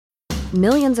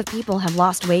Millions of people have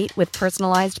lost weight with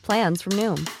personalized plans from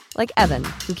Noom. Like Evan,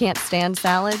 who can't stand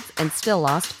salads and still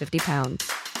lost 50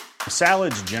 pounds.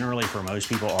 Salads generally for most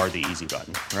people are the easy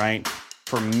button, right?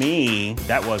 For me,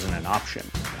 that wasn't an option.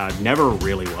 I never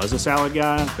really was a salad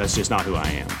guy. That's just not who I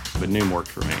am. But Noom worked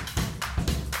for me.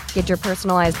 Get your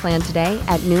personalized plan today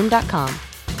at Noom.com.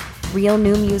 Real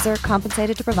Noom user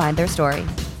compensated to provide their story.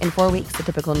 In 4 weeks, the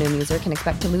typical Noom user can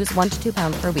expect to lose 1 to 2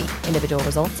 pounds per week. Individual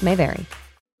results may vary.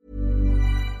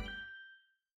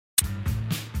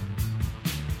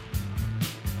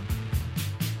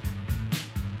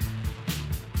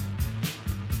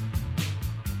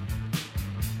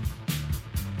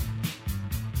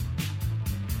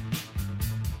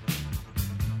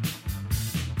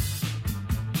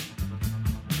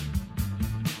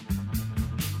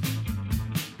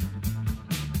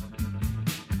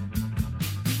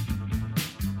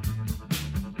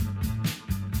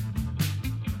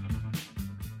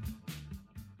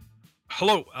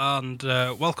 Hello and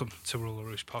welcome to Rule the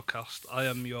Roost podcast. I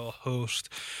am your host,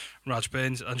 Raj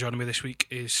Baines, and joining me this week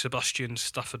is Sebastian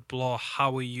Stafford Bloor.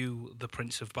 How are you, the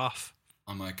Prince of Bath?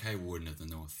 I'm okay, Warden of the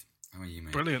North. How are you,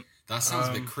 mate? Brilliant. That sounds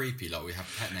a bit creepy, like we have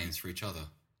pet names for each other.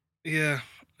 Yeah.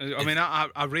 I mean,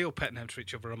 our real pet names for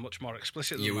each other are much more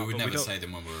explicit than that. Yeah, we would never say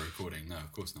them when we're recording. No,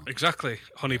 of course not. Exactly.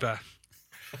 Honey Bear.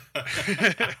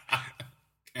 Quite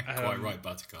right,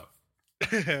 Buttercup.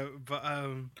 But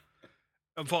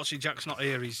unfortunately, Jack's not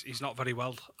here. He's not very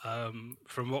well.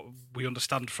 From what we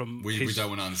understand from we don't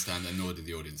want to understand that, nor do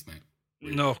the audience, mate.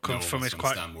 From his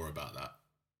quite understand more about that.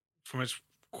 From his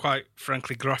quite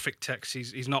frankly graphic text,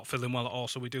 he's not feeling well at all.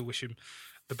 So we do wish him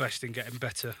the best in getting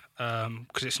better.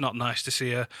 Because it's not nice to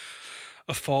see a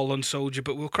fallen soldier.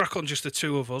 But we'll crack on just the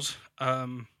two of us.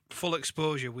 Full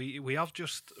exposure. We have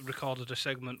just recorded a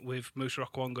segment with Musa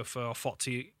Okwonga for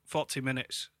 40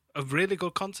 minutes of really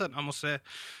good content, I must say.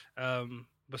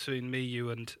 Between me, you,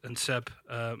 and Seb,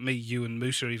 me, you, and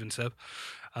Musa, even Seb,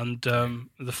 and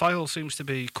the file seems to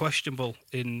be questionable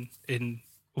in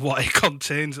what it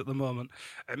contains at the moment.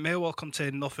 It may well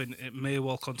contain nothing. It may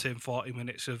well contain 40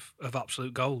 minutes of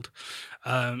absolute gold.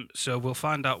 So we'll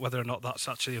find out whether or not that's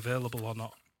actually available or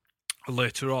not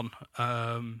later on.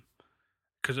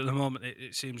 Because at the moment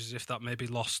it seems as if that may be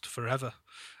lost forever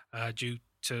due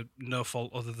to no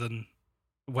fault other than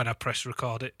when I press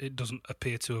record, it doesn't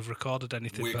appear to have recorded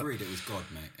anything. We agreed it was God,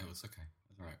 mate. It was okay.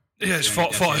 All right. Yeah, it's for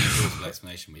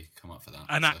explanation we could come up for that.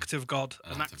 An act of God.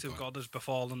 An act of God has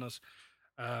befallen us,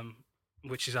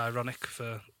 which is ironic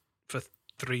for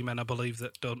three men, I believe,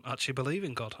 that don't actually believe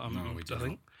in God. We do. I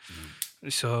think. No.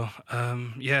 So,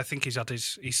 I think he's had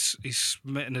he's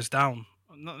smitten us down.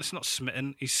 No, it's not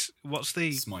smitten. What's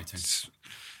the smiting?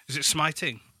 Is it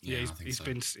smiting? Yeah, he's so.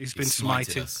 been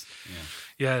smiting. Us.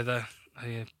 Yeah,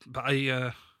 but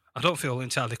I don't feel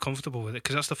entirely comfortable with it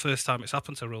because that's the first time it's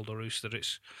happened to Rule the Roost that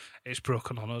it's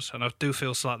broken on us, and I do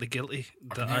feel slightly guilty.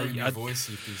 I can hear in your voice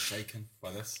you've been shaken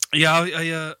by this.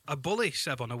 Yeah, I bully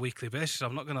Seb on a weekly basis.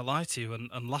 I'm not going to lie to you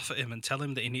and laugh at him and tell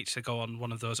him that he needs to go on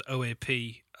one of those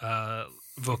OAP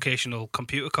vocational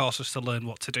computer courses to learn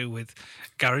what to do with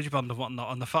GarageBand and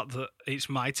whatnot. And the fact that it's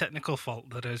my technical fault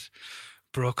that has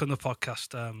broken the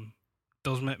podcast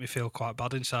does make me feel quite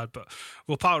bad inside, but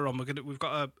we'll power on. We've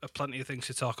got a plenty of things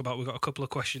to talk about. We've got a couple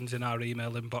of questions in our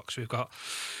email inbox. We've got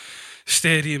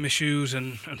stadium issues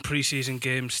and pre-season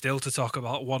games still to talk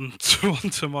about. One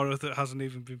tomorrow that hasn't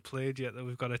even been played yet that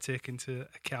we've got to take into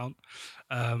account.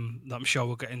 That I'm sure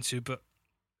we'll get into, but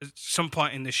at some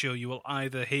point in the show you will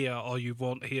either hear or you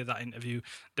won't hear that interview,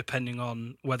 depending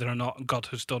on whether or not God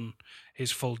has done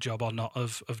his full job or not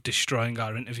of destroying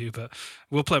our interview. But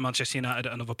we'll play Manchester United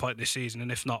at another point this season,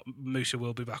 and if not, Musa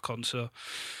will be back on, so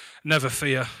never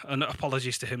fear. And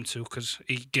apologies to him too, because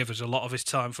he gave us a lot of his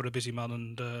time for a busy man,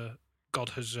 and God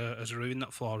has ruined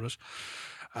that for us.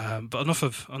 But enough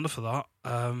of that.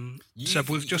 Seb,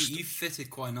 you fitted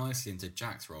quite nicely into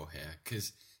Jack's role here,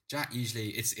 because Jack usually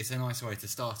it's a nice way to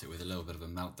start it with a little bit of a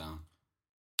meltdown.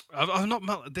 I've not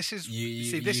melted. This is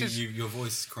your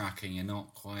voice is cracking. You're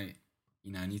not quite.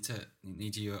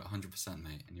 Need you at 100%,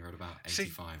 mate, and you're at about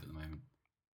 85 at the moment.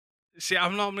 See,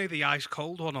 I'm normally the ice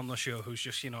cold one on the show who's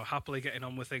just, happily getting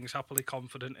on with things, happily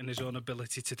confident in his own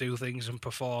ability to do things and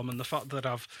perform. And the fact that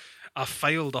I've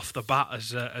failed off the bat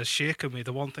has shaken me.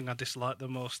 The one thing I dislike the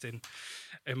most in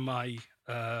my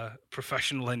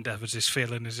professional endeavours is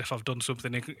feeling as if I've done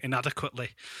something inadequately.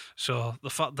 So the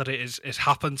fact that it's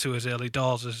happened to us early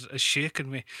doors has shaken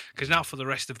me, because now for the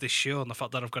rest of this show, and the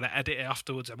fact that I've got to edit it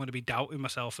afterwards, I'm going to be doubting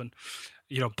myself and,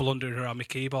 blundering around my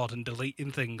keyboard and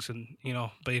deleting things and,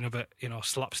 being a bit,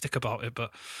 slapstick about it.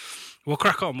 But we'll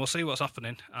crack on. We'll see what's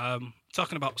happening.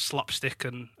 Talking about slapstick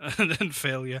and and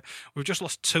failure, we've just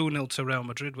lost 2-0 to Real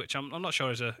Madrid, which I'm not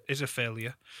sure is a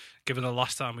failure, given the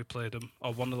last time we played them,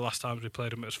 or one of the last times we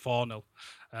played them, it was 4-0.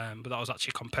 But that was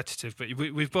actually competitive. But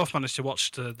we've both managed to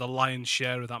watch the lion's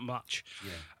share of that match.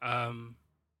 Yeah.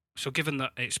 So given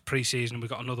that it's pre-season, we've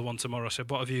got another one tomorrow. So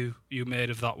what have you made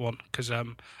of that one? Because I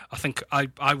think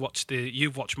I watched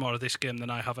you've watched more of this game than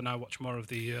I have, and I watched more of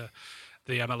the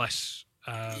MLS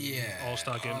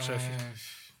All-Star game. So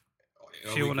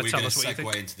if you want to tell us what you think.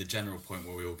 We're going to segue into the general point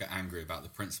where we all get angry about the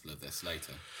principle of this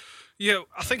later. Yeah,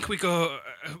 I think we go.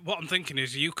 What I'm thinking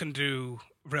is you can do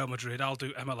Real Madrid, I'll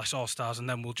do MLS All Stars, and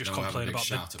then we'll just complain about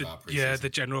the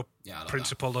general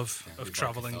principle of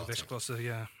travelling this closer.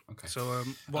 Yeah. Okay. So,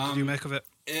 what did you make of it?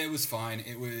 It was fine.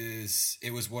 It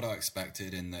was what I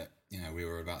expected in that we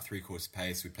were about 3/4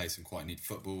 pace. We played some quite neat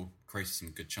football, created some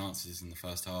good chances in the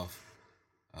first half.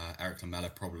 Eric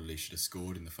Lamela probably should have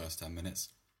scored in the first 10 minutes.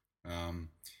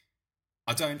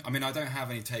 I don't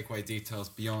have any takeaway details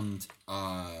beyond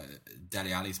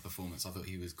Dele Alli's performance. I thought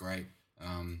he was great.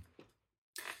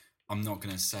 I'm not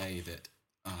going to say that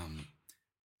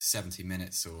 70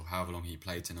 minutes or however long he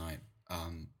played tonight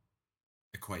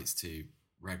equates to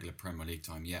regular Premier League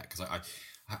time yet, because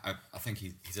I think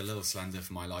he's a little slender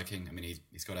for my liking. I mean,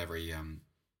 he's got every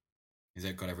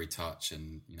touch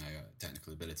and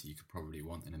technical ability you could probably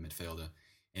want in a midfielder.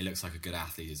 He looks like a good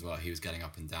athlete as well. He was getting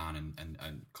up and down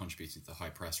and contributing to the high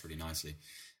press really nicely.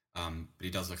 But he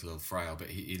does look a little frail, but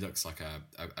he looks like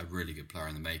a really good player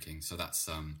in the making. So that's...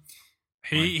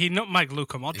 He nutmegged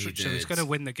Luka Modric, so he's going to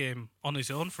win the game on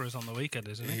his own for us on the weekend,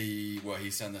 isn't he?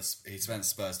 He sent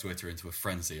Spurs Twitter into a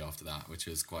frenzy after that, which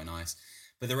was quite nice.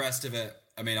 But the rest of it,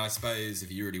 I mean, I suppose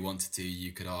if you really wanted to,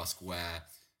 you could ask where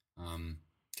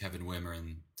Kevin Wimmer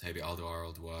and Toby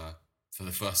Alderweireld were for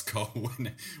the first goal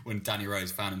when Danny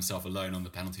Rose found himself alone on the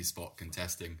penalty spot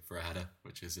contesting for a header,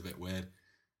 which is a bit weird.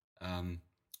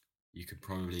 You could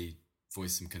probably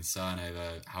voice some concern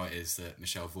over how it is that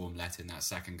Michel Vorm let in that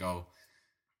second goal.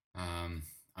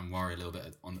 I'm worried a little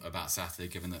bit about Saturday,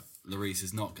 given that Lloris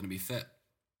is not going to be fit.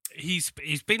 He's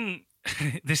been...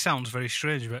 this sounds very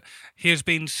strange, but he has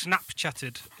been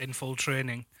Snapchatted in full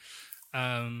training.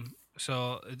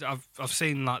 So I've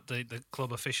seen that the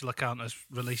club official account has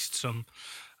released some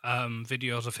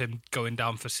videos of him going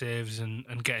down for saves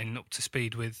and getting up to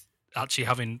speed with actually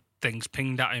having things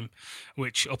pinged at him,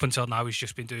 which up until now he's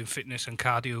just been doing fitness and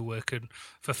cardio work and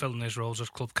fulfilling his roles as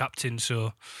club captain.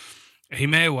 So he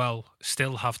may well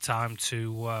still have time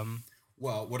to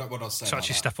what I'll say to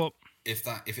actually step up. If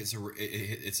it's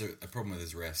a problem with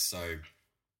his wrist, so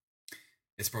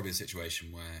it's probably a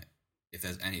situation where if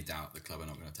there's any doubt, the club are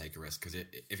not going to take a risk, because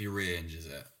if he re-injures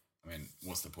it, I mean,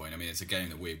 what's the point? I mean, it's a game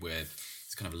that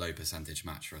it's kind of a low percentage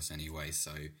match for us anyway,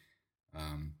 so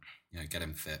get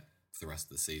him fit for the rest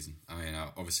of the season. I mean,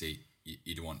 obviously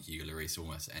you'd want Hugo Lloris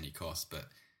almost at any cost, but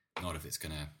not if it's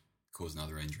going to cause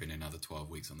another injury and another 12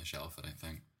 weeks on the shelf, I don't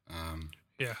think.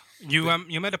 Yeah,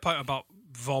 you made a point about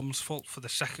Vorm's fault for the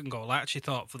second goal. I actually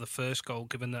thought for the first goal,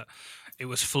 given that it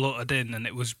was floated in and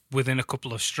it was within a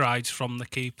couple of strides from the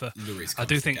keeper, I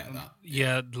do think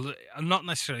that. I'm not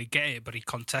necessarily get it, but he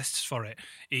contests for it.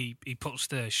 He puts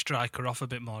the striker off a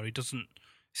bit more. He doesn't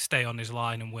stay on his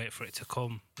line and wait for it to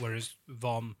come, whereas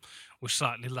Vorm was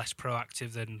slightly less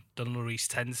proactive than Lloris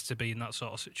tends to be in that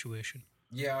sort of situation.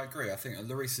 Yeah, I agree. I think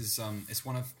Lloris is it's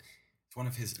one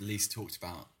of his least talked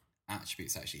about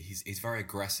attributes. Actually, he's very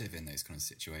aggressive in those kind of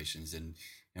situations, and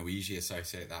we usually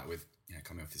associate that with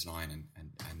coming off his line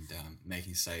and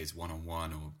making saves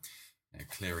 1-on-1 or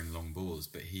clearing long balls.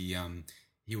 But he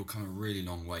will come a really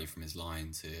long way from his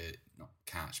line to not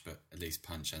catch, but at least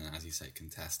punch and, as you say,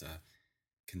 contest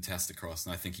across.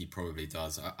 And I think he probably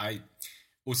does.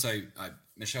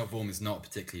 Michel Vorm is not a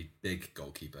particularly big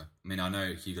goalkeeper. I mean, I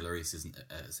know Hugo Lloris isn't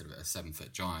a sort of a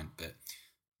 7-foot giant, but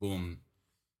Vorm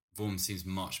seems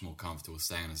much more comfortable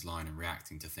staying on his line and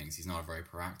reacting to things. He's not a very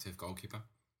proactive goalkeeper.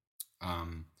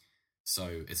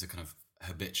 So it's a kind of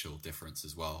habitual difference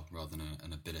as well, rather than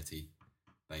an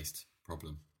ability-based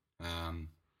problem. I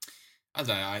don't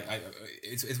know.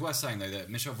 It's worth saying, though, that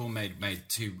Michel Vorm made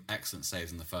 2 excellent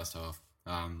saves in the first half.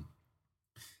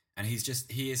 And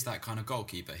he is that kind of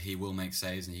goalkeeper. He will make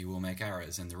saves and he will make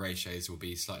errors, and the ratios will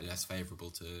be slightly less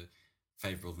favourable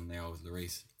than they are with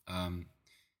Lloris.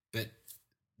 But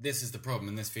this is the problem,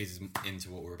 and this feeds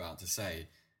into what we're about to say.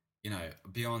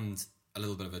 Beyond a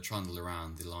little bit of a trundle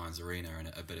around the Lions Arena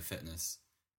and a bit of fitness,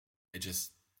 it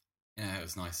just, it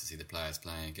was nice to see the players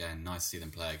playing again. Nice to see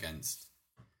them play against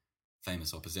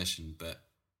famous opposition, but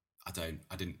I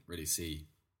didn't really see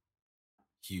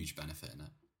huge benefit in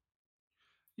it.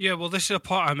 Yeah, well, this is a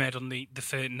point I made on the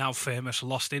now famous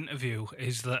Lost interview,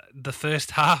 is that the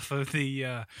first half of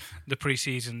the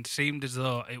pre-season seemed as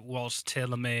though it was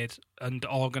tailor-made and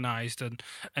organised and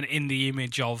in the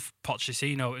image of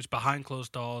Pochettino. It was behind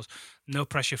closed doors, no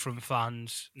pressure from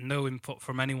fans, no input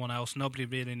from anyone else. Nobody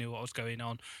really knew what was going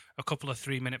on. A couple of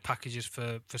 3-minute packages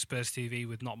for Spurs TV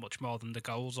with not much more than the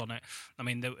goals on it. I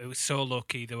mean, it was so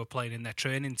low-key they were playing in their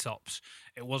training tops.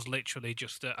 It was literally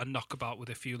just a knockabout with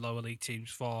a few lower league teams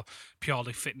for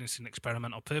purely fitness and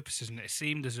experimental purposes, and it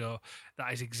seemed as though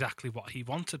that is exactly what he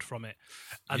wanted from it.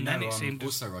 And then it seemed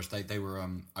also, Raj, they were.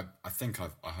 I think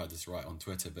I heard this right on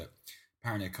Twitter, but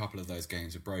apparently a couple of those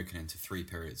games were broken into 3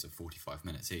 periods of 45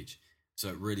 minutes each. So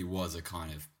it really was a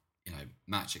kind of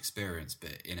match experience,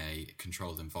 but in a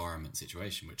controlled environment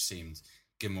situation, which seemed,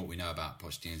 given what we know about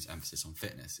Pochettino's emphasis on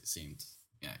fitness, it seemed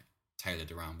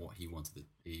tailored around what he wanted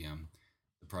the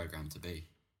program to be.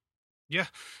 Yeah,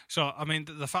 so I mean,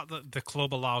 the fact that the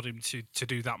club allowed him to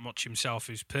do that much himself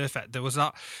is perfect. There was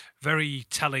that very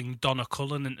telling Donna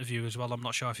Cullen interview as well. I'm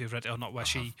not sure if you've read it or not, where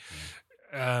she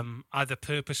either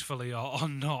purposefully or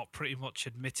not pretty much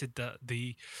admitted that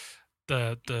the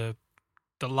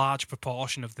large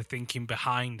proportion of the thinking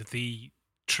behind the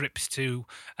trips to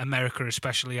America,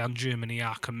 especially, and Germany,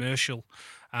 are commercial,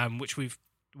 which we've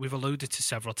alluded to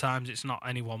several times. It's not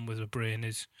anyone with a brain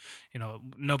is,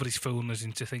 nobody's fooling us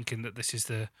into thinking that this is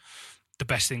the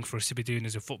best thing for us to be doing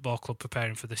as a football club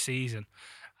preparing for the season.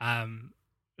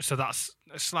 So that's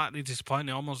slightly disappointing.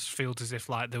 It almost feels as if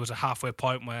there was a halfway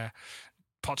point where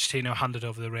Pochettino handed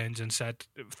over the reins and said,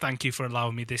 "Thank you for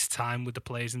allowing me this time with the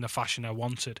players in the fashion I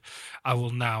wanted. I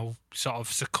will now sort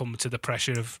of succumb to the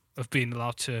pressure of being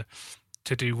allowed to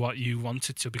do what you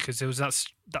wanted to," because there was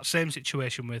that same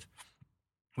situation with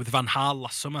Van Gaal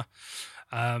last summer,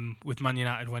 with Man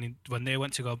United when they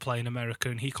went to go play in America,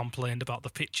 and he complained about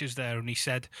the pitches there, and he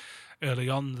said early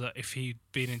on that if he'd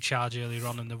been in charge earlier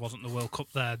on and there wasn't the World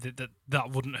Cup there,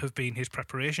 that wouldn't have been his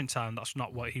preparation time. That's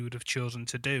not what he would have chosen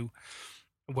to do.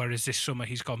 Whereas this summer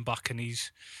he's gone back and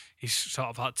he's sort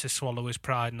of had to swallow his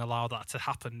pride and allow that to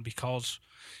happen, because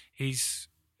he's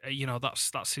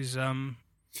that's his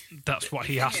that's what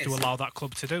he has to allow that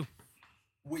club to do.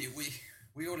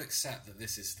 We all accept that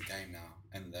this is the game now,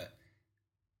 and that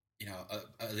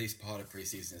at least part of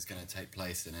pre-season is going to take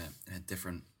place in a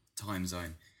different time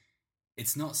zone.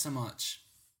 It's not so much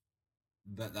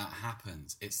that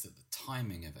happens; it's that the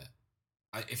timing of it.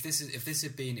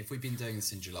 If we'd been doing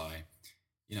this in July,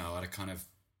 I'd have kind of,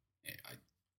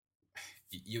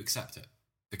 you accept it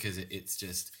because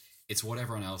it's what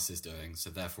everyone else is doing, so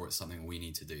therefore it's something we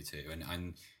need to do too.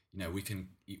 And we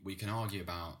can argue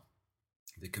about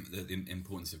the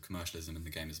importance of commercialism in the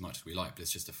game as much as we like, but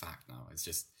it's just a fact now.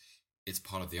 It's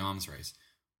part of the arms race.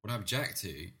 What I object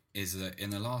to is that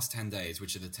in the last 10 days,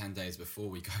 which are the 10 days before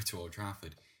we go to Old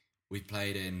Trafford, we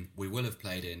will have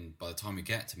played in, by the time we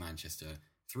get to Manchester,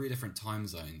 3 different time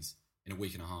zones in a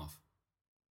week and a half.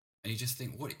 And you just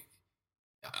think, what?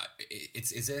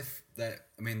 It's as if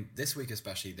this week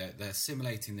especially, they're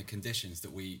simulating the conditions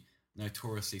that we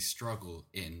notoriously struggle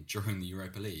in during the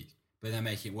Europa League, but they're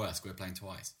making it worse. We're playing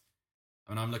twice.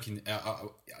 I mean, I'm looking.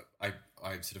 I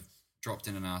sort of dropped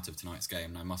in and out of tonight's game,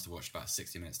 and I must have watched about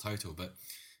 60 minutes total. But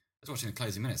I was watching the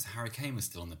closing minutes. Harry Kane was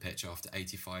still on the pitch after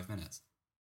 85 minutes.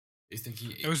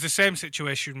 It was the same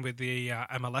situation with the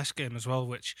MLS game as well,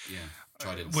 which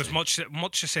was much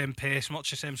the same pace, much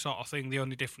the same sort of thing. The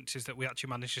only difference is that we actually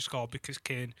managed to score because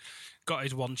Kane got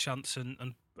his one chance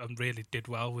and really did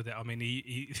well with it. I mean,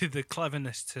 he the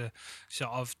cleverness to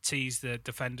sort of tease the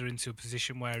defender into a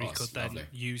position where he could then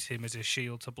use him as a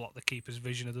shield to block the keeper's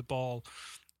vision of the ball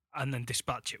and then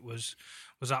dispatch it was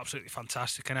absolutely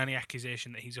fantastic. And any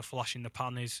accusation that he's a flash in the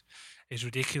pan is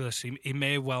ridiculous. He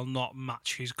may well not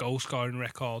match his goal scoring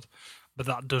record, but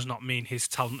that does not mean his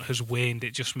talent has waned.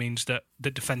 It just means that the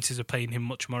defences are paying him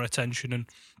much more attention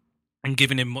and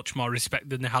giving him much more respect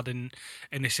than they had in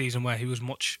a season where he was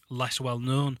much less well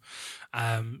known.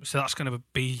 So that's going to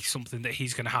be something that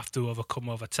he's going to have to overcome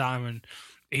over time, and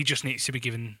he just needs to be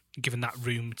given that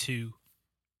room to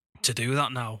do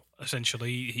that now.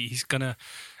 Essentially, he's gonna.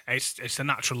 It's the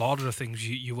natural order of things.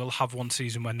 You will have one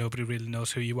season where nobody really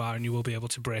knows who you are, and you will be able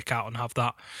to break out and have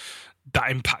that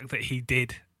impact that he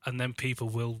did and then people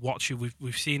will watch you.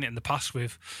 We've seen it in the past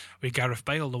with Gareth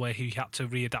Bale, the way he had to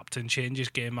readapt and change his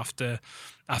game after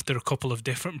a couple of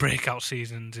different breakout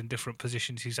seasons in different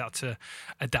positions. He's had to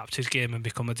adapt his game and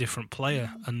become a different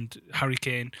player. And Harry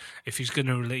Kane, if he's going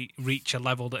to really reach a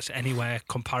level that's anywhere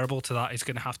comparable to that, he's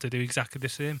going to have to do exactly the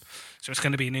same. So it's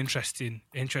going to be an interesting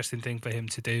thing for him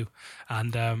to do.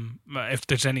 And if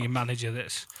there's any manager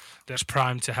that's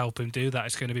primed to help him do that,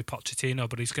 it's going to be Pochettino.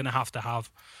 But he's going to have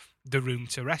the room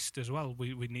to rest as well.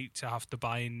 We need to have to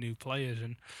buy in new players.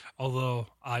 And although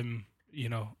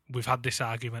we've had this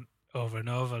argument over and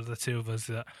over, the two of us,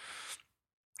 that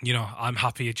I'm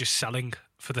happier just selling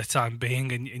for the time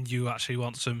being, and you actually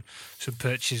want some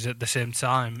purchases at the same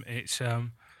time. It's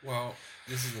well,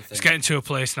 this is the thing. It's getting to a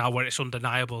place now where it's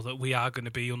undeniable that we are going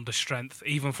to be under strength,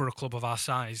 even for a club of our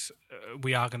size.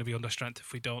 We are going to be under strength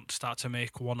if we don't start to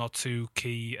make one or two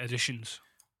key additions.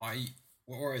 What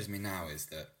worries me now is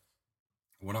that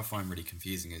what I find really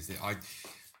confusing is that I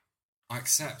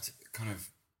accept kind of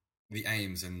the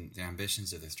aims and the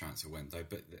ambitions of this transfer window,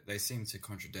 but they seem to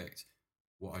contradict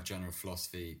what our general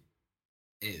philosophy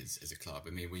is as a club. I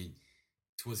mean,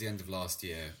 towards the end of last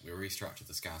year, we restructured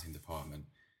the scouting department,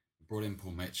 brought in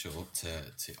Paul Mitchell to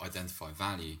identify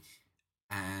value,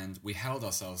 and we held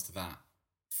ourselves to that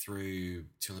through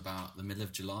till about the middle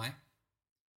of July.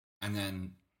 And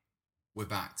then we're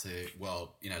back to,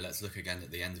 let's look again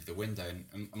at the end of the window.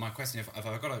 And my question, if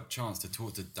I got a chance to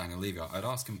talk to Daniel Levy, I'd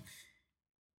ask him,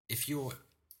 if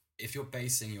you're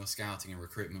basing your scouting and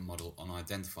recruitment model on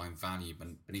identifying value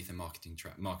beneath a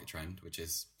market trend, which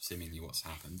is seemingly what's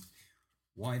happened,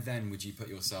 why then would you put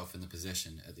yourself in the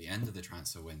position at the end of the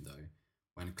transfer window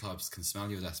when clubs can smell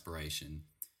your desperation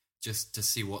just to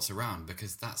see what's around?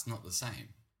 Because that's not the same.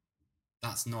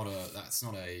 That's not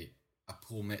a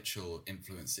Paul Mitchell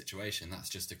influence situation. That's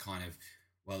just a kind of,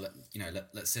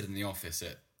 let's sit in the office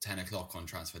at 10 o'clock on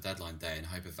transfer deadline day and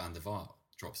hope if Van der Vaart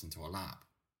drops into our lap.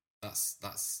 That's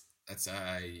us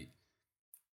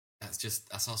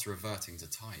reverting to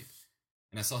type,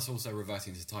 and that's us also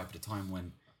reverting to type at a time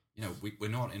when we're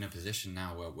not in a position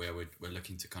now where we're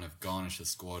looking to kind of garnish the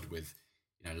squad with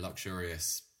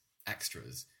luxurious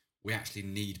extras. We actually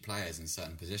need players in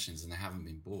certain positions, and they haven't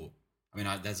been bought. I mean,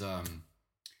 there's a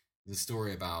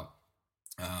story about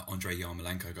Andrei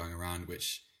Yarmolenko going around,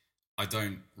 which I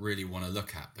don't really want to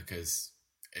look at because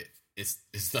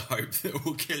it's the hope that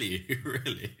will kill you,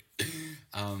 really.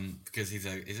 Because he's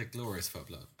a glorious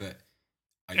footballer, but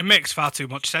it makes far too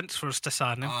much sense for us to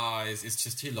sign him. It's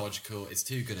just too logical. It's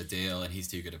too good a deal, and he's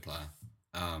too good a player.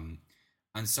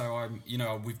 And so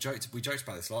we joked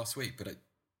about this last week, but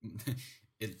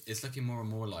it's looking more and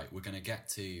more like we're going to get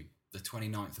to the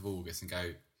 29th of August and go,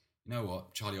 you know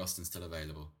what, Charlie Austin's still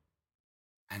available,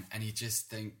 and you just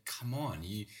think, come on,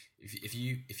 if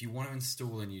you want to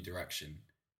install a new direction,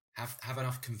 have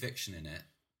enough conviction in it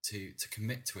to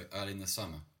commit to it early in the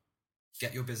summer.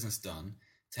 Get your business done.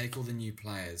 Take all the new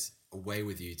players away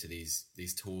with you to these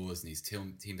tours and these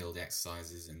team building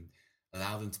exercises, and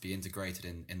allow them to be integrated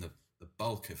in the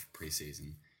bulk of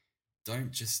pre-season.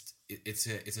 Don't just... It's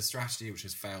a strategy which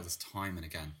has failed us time and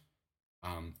again,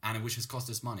 and which has cost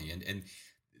us money. And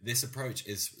this approach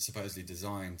is supposedly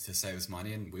designed to save us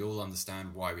money, and we all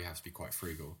understand why we have to be quite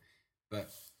frugal. But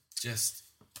just...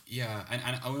 Yeah,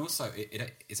 and also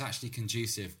it's actually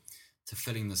conducive to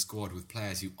filling the squad with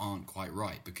players who aren't quite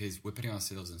right, because we're putting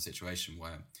ourselves in a situation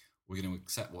where we're going to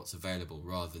accept what's available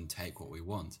rather than take what we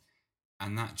want.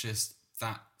 And that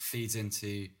feeds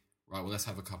into, right, well, let's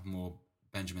have a couple more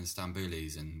Benjamin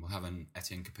Stamboulis, and we'll have an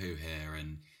Etienne Capoue here,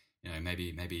 and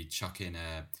maybe chuck in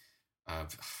I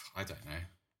don't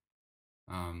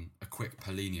know, a quick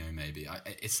Paulinho maybe.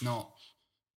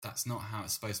 That's not how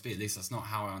it's supposed to be. At least that's not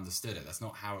how I understood it. That's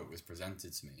not how it was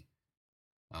presented to me.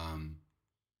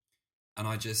 And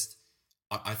I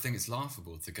think it's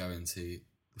laughable to go into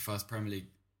the first Premier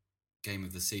League game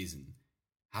of the season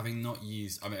having not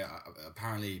used... I mean,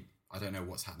 apparently, I don't know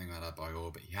what's happening with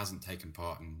Adebayor, but he hasn't taken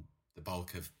part in the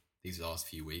bulk of these last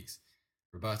few weeks.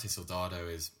 Roberto Soldado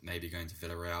is maybe going to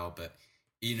Villarreal, but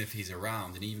even if he's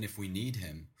around, and even if we need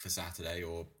him for Saturday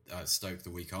or Stoke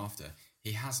the week after,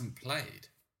 he hasn't played.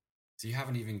 So you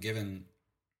haven't even given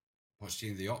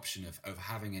Pochettino the option of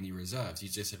having any reserves. You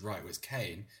just said, right, well, it's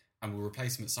Kane, and we'll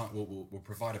replace him at some... We'll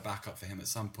provide a backup for him at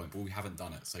some point, but we haven't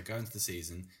done it. So go into the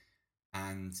season,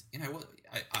 and you know what?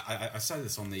 I said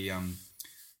this on the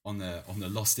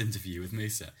lost interview with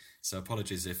Musa. So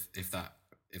apologies if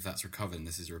that's recovered and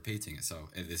this is repeating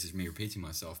itself. This is me repeating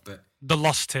myself. But the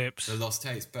lost tapes.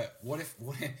 But what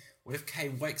if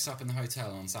Kane wakes up in the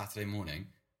hotel on Saturday morning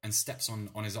and steps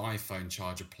on his iPhone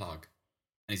charger plug,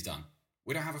 and he's done?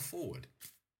 We don't have a forward.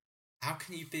 how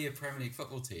can you be a Premier League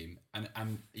football team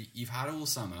and you've had all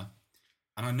summer,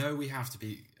 and I know we have to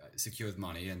be secure with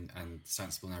money and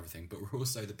sensible and everything, but we're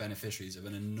also the beneficiaries of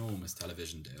an enormous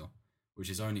television deal, which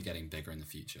is only getting bigger in the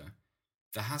future.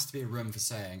 There has to be a room for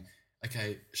saying,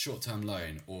 okay, short-term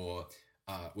loan, or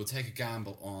we'll take a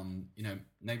gamble on,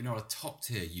 maybe not a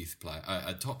top-tier youth player,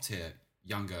 a top-tier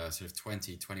younger sort of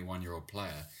 20, 21-year-old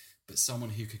player, but someone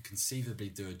who could conceivably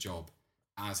do a job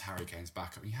as Harry Kane's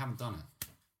backup. You haven't done it.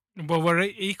 Well, we're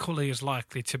equally as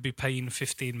likely to be paying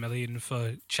 15 million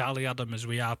for Charlie Adam as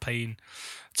we are paying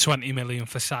 20 million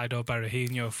for Saido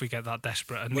Berahino if we get that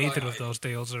desperate. And neither of those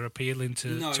deals are appealing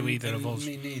to either of us.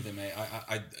 Me neither, mate.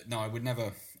 I would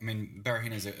never. I mean,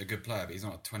 Berahino's a good player, but he's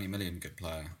not a 20 million good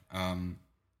player. And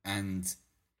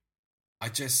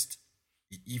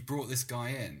you've brought this guy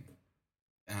in,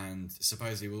 and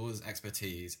supposedly with all his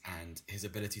expertise and his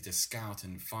ability to scout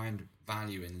and find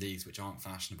value in leagues which aren't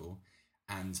fashionable,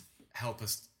 and help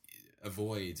us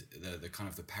avoid the kind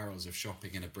of the perils of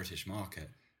shopping in a British market.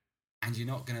 And you're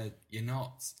not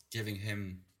giving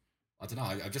him, I don't know,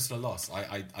 I'm just at a loss.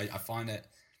 I find it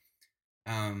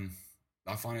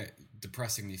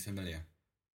depressingly familiar.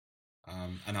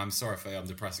 And I'm sorry if I'm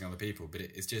depressing other people, but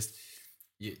it's just,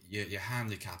 you're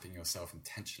handicapping yourself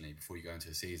intentionally before you go into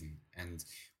a season. And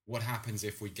what happens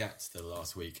if we get to the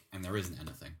last week and there isn't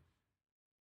anything?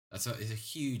 It's a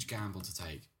huge gamble to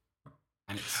take.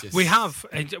 And it's just... We have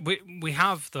added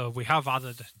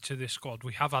to this squad.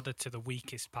 We have added to the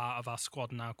weakest part of our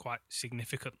squad now quite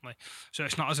significantly. So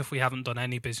it's not as if we haven't done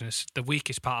any business. The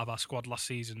weakest part of our squad last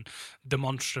season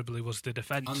demonstrably was the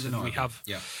defence. And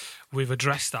we've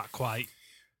addressed that quite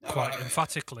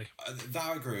emphatically. That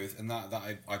I agree with, and that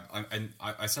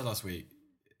I said last week,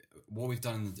 what we've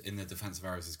done in the defensive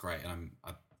areas is great, and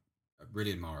I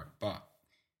really admire it. But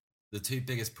the two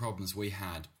biggest problems we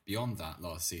had beyond that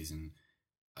last season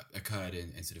occurred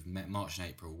in sort of March and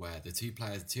April, where the two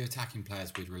attacking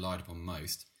players we'd relied upon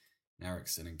most,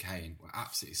 Eriksen and Kane, were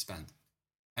absolutely spent.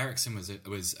 Eriksen was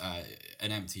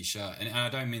an empty shirt, and I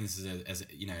don't mean this as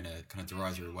in a kind of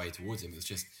derisory way towards him. It's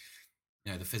just,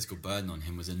 the physical burden on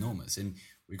him was enormous. And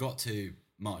we got to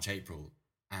March, April,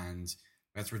 and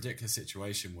we had this ridiculous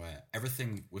situation where we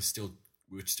were still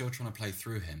trying to play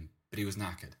through him, but he was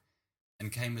knackered. And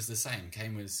Kane was the same.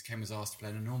 Kane was asked to play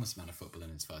an enormous amount of football in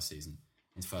his first season,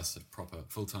 his first sort of proper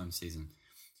full-time season.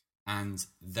 And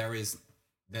there's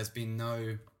been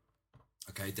no,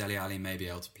 okay, Dele Alli may be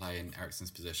able to play in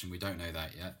Eriksen's position. We don't know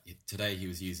that yet. Today he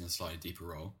was using a slightly deeper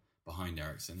role behind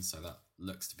Eriksen, so that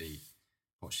looks to be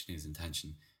Pochettino's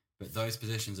intention. But those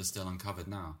positions are still uncovered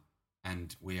now.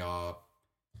 And we are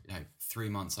 3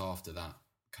 months after that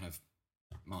kind of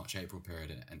March, April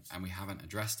period, and we haven't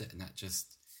addressed it, and that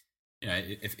just...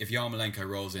 if Yarmolenko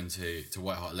rolls into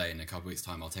White Hart Lane in a couple of weeks'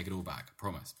 time, I'll take it all back, I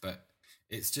promise. But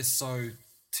it's just so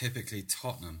typically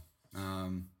Tottenham.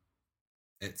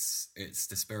 It's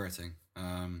dispiriting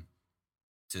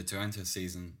to enter a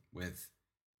season with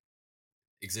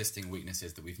existing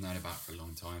weaknesses that we've known about for a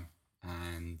long time,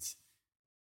 and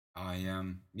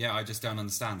I just don't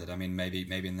understand it. I mean, maybe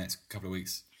in the next couple of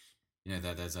weeks,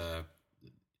 there's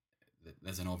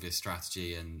an obvious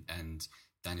strategy, and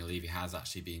Daniel Levy has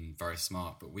actually been very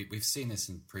smart, but we've seen this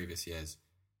in previous years.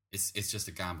 It's just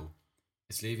a gamble.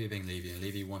 It's Levy being Levy, and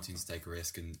Levy wanting to take a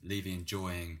risk, and Levy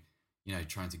enjoying,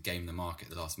 trying to game the market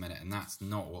at the last minute, and that's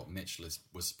not what Mitchell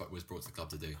was brought to the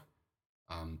club to do.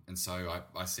 And so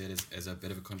I see it as a bit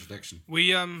of a contradiction.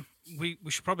 We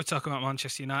should probably talk about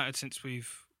Manchester United, since we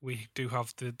do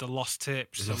have the lost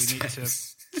tapes,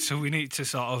 so we need to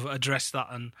sort of address that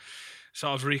and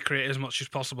sort of recreate as much as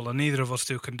possible, and neither of us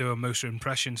two can do a Musa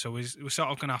impression, so we're sort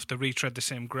of going to have to retread the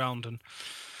same ground,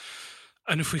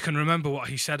 and if we can remember what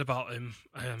he said about him,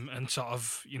 and sort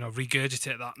of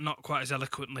regurgitate that, not quite as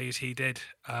eloquently as he did,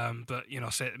 but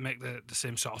make the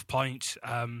same sort of point.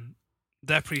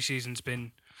 Their pre-season's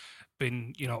been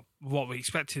what we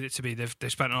expected it to be.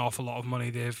 They've spent an awful lot of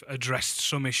money. They've addressed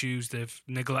some issues. They've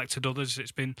neglected others.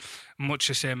 It's been much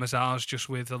the same as ours, just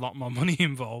with a lot more money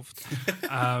involved.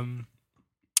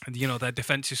 Their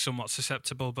defence is somewhat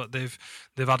susceptible, but they've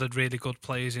added really good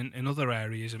players in other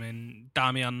areas. I mean,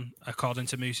 Darmian, according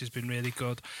to Moose, has been really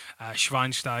good.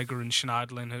 Schweinsteiger and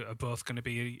Schneiderlin are both going to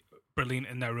be brilliant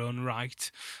in their own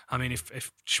right. I mean,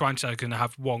 if Schweinsteiger going to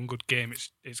have one good game,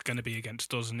 it's going to be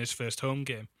against us in his first home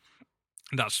game.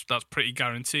 That's pretty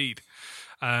guaranteed.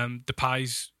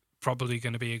 Depay's probably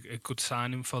going to be a good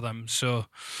signing for them. So,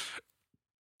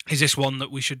 is this one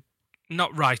that we should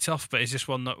not write off, but is this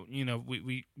one that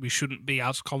we shouldn't be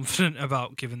as confident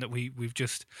about, given that we've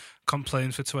just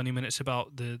complained for 20 minutes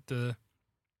about the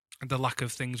the lack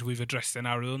of things we've addressed in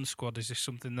our own squad? Is this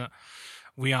something that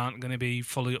we aren't going to be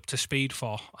fully up to speed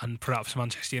for, and perhaps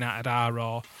Manchester United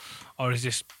are, or is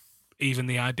this even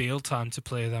the ideal time to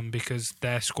play them because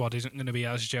their squad isn't going to be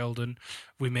as gelled, and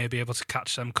we may be able to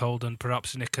catch them cold and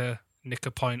perhaps nick a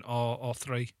point or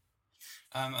three?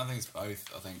 I think it's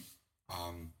both. I think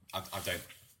I don't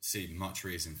see much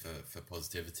reason for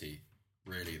positivity.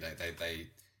 Really, they're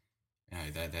playing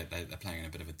in a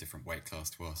bit of a different weight class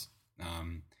to us.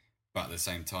 But at the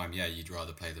same time, yeah, you'd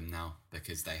rather play them now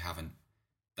because they haven't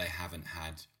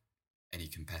had any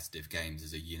competitive games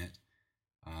as a unit.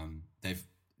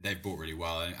 They've bought really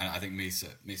well, and I think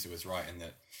Misa was right in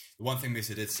that. The one thing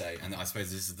Misa did say, and I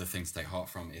suppose this is the thing to take heart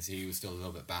from, is he was still a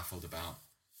little bit baffled about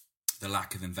the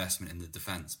lack of investment in the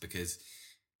defence because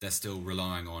they're still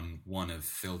relying on one of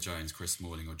Phil Jones, Chris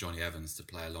Smalling, or Johnny Evans to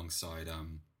play alongside.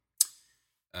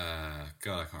 I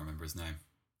can't remember his name.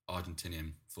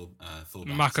 Argentinian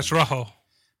fullback. Marcus Rojo.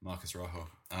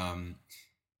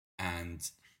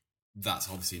 And that's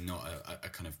obviously not a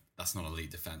kind of, that's not elite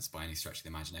defence by any stretch of the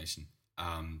imagination.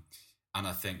 And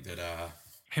I think that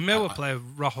he may well play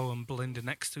Rojo and Belinda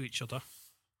next to each other.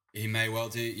 He may well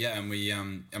do, yeah. And we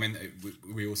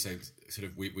also sort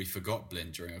of we forgot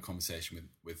Blind during a conversation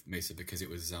with Musa because it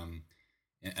was and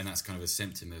that's kind of a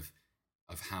symptom of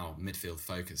how midfield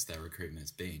focused their recruitment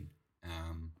has been.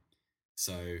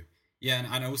 So yeah,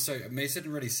 and also Musa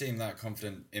didn't really seem that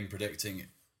confident in predicting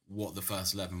what the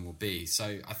first 11 will be.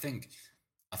 So I think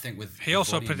with he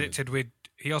also predicted a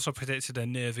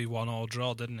nervy 1-1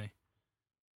 draw, didn't he?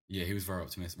 Yeah, he was very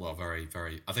optimistic. Well, very,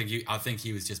 very. I think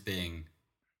he was just being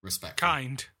respectful,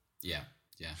 kind. Yeah,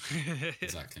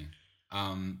 exactly.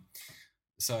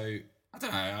 So I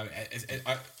don't know.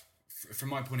 From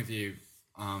my point of view,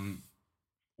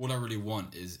 all I really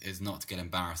want is not to get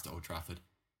embarrassed at Old Trafford,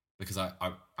 because I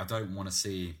don't want to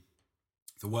see.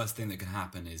 The worst thing that can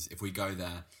happen is if we go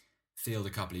there, field a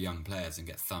couple of young players and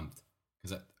get thumped,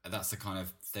 because that's the kind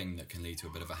of thing that can lead to a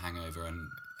bit of a hangover, and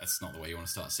that's not the way you want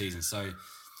to start a season. So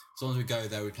as long as we go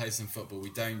there, we play some football,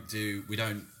 we don't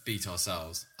beat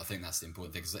ourselves. I think that's the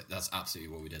important thing, because that's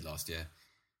absolutely what we did last year.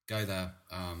 Go there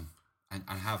and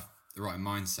have the right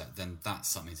mindset, then that's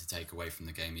something to take away from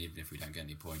the game, even if we don't get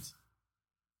any points.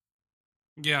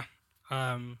 Yeah,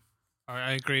 I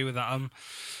agree with that.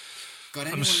 God,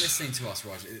 anyone listening to us,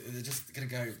 Roger, they're just going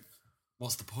to go,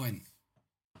 what's the point?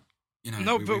 You know,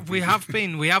 no, but we have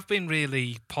been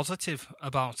really positive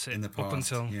about it in the past, up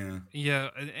until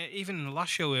even in the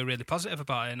last show we were really positive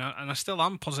about it, and I still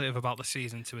am positive about the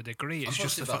season to a degree. It's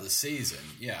just about the season.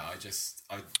 Yeah, this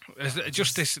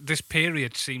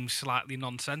period seems slightly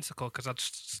nonsensical because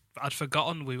I'd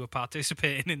forgotten we were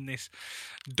participating in this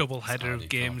double header of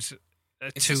games.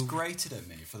 It's just grated at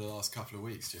me for the last couple of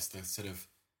weeks, just the sort of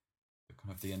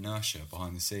kind of the inertia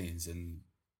behind the scenes, and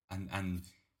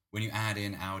when you add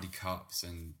in Audi Cups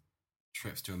and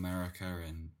trips to America,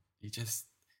 and you just,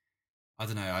 I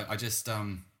don't know, I just,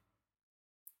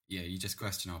 you just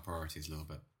question our priorities a little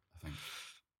bit, I think.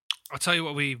 I'll tell you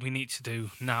what we need to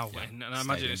do now, and I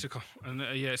imagine it's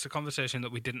a conversation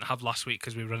that we didn't have last week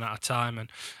because we ran out of time, and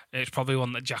it's probably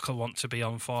one that Jack will want to be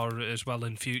on for as well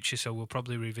in future, so we'll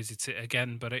probably revisit it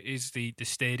again. But it is the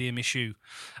stadium issue,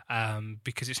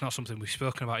 because it's not something we've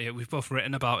spoken about yet. We've both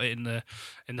written about it in the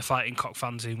Fighting Cock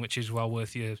fanzine, which is well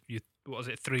worth your what was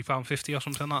it, £3.50 or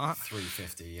something like that?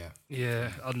 £3.50, yeah. Yeah,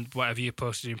 and whatever your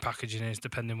postage and packaging is,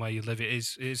 depending where you live, it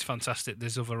is fantastic.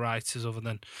 There's other writers other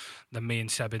than me and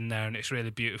Seb in there, and it's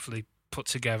really beautifully put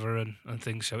together and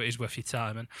things, so it is worth your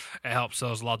time, and it helps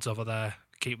those lads over there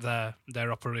keep their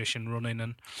operation running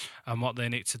and what they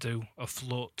need to do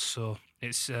afloat. So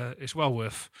it's well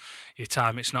worth your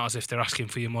time. It's not as if they're asking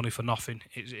for your money for nothing.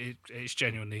 It's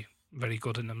genuinely very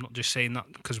good, and I'm not just saying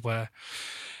that because we're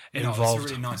involved.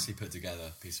 It's a really nicely put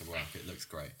together piece of work. It looks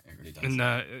great. It really does. And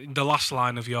the last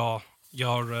line of your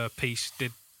piece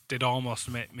did almost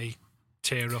make me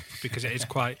tear up, because it is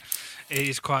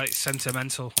quite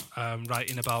sentimental,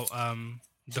 writing about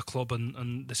the club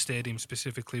and the stadium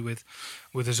specifically, with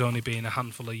us only being a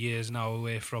handful of years now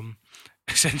away from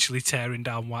essentially tearing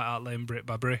down White Hart Lane brick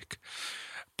by brick.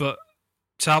 But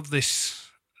to have this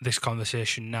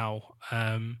conversation now,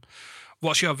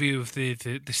 what's your view of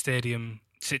the stadium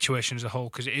situation as a whole?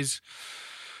 Because it's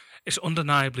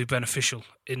undeniably beneficial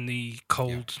in the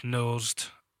cold-nosed,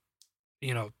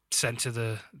 centre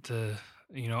the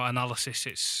analysis.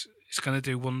 It's going to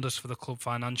do wonders for the club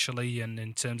financially and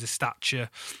in terms of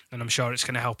stature, and I'm sure it's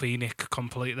going to help ENIC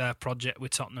complete their project with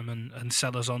Tottenham and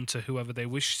sell us on to whoever they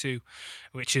wish to,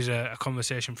 which is a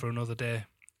conversation for another day.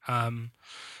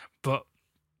 But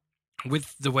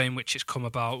with the way in which it's come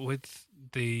about, with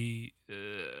the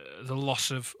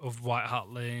loss of White Hart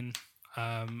Lane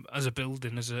as a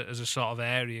building, as a sort of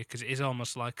area, because it is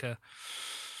almost like it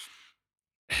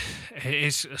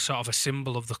is a sort of a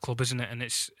symbol of the club, isn't it? And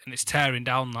it's tearing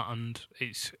down that, and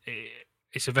it's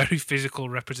a very physical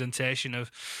representation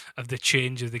of the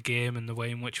change of the game and the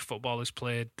way in which football is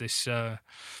played. This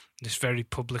very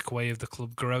public way of the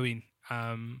club growing,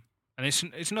 and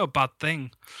it's no bad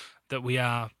thing that we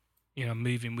are,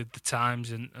 moving with the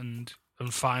times and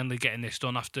finally getting this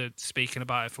done after speaking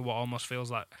about it for what almost feels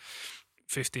like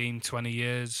 15, 20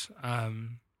 years.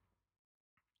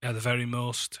 At the very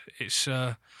most, it's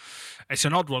an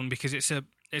odd one because it's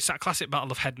that classic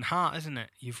battle of head and heart, isn't it?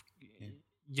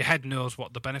 Your head knows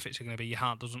what the benefits are going to be. Your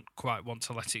heart doesn't quite want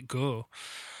to let it go.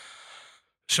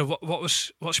 So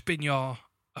what's been your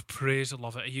appraisal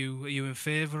of it? Are you in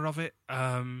favour of it?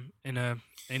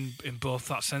 In both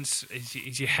that sense,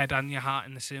 is your head and your heart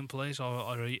in the same place, or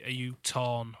are you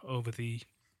torn over the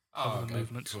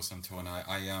movements? Of course, I'm torn.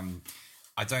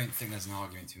 I don't think there's an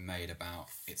argument to be made about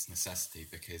its necessity,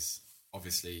 because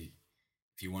obviously,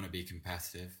 if you want to be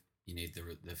competitive, you need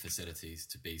the facilities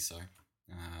to be so.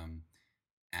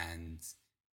 And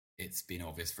it's been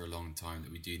obvious for a long time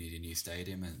that we do need a new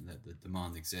stadium, and that the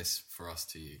demand exists for us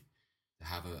to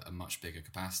have a much bigger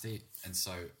capacity. And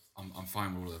so I'm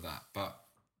fine with all of that. But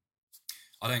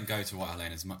I don't go to White Hart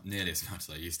Lane nearly as much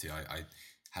as I used to. I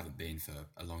haven't been for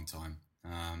a long time.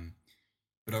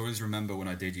 But I always remember when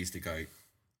I did used to go,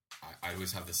 I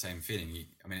always have the same feeling.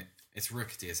 It's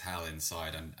rickety as hell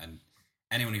inside, and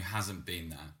anyone who hasn't been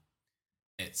there,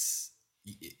 it's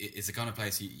the kind of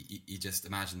place you just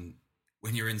imagine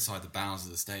when you're inside the bowels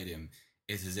of the stadium,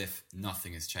 it's as if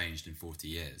nothing has changed in 40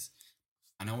 years.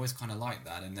 And I always kind of like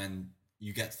that. And then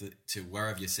you get to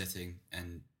wherever you're sitting,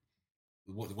 and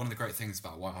one of the great things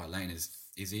about White Hart Lane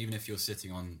is even if you're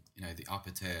sitting on the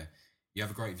upper tier, you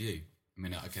have a great view.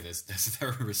 Okay, there's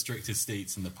very restricted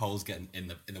seats, and the poles get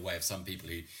in the way of some people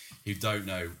who don't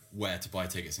know where to buy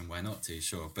tickets and where not to.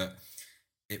 Sure, but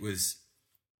it was.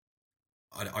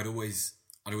 I'd always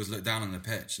look down on the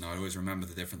pitch, and I'd always remember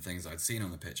the different things I'd seen on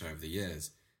the pitch over the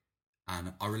years,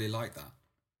 and I really liked that.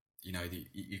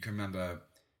 You can remember.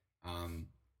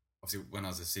 Obviously, when I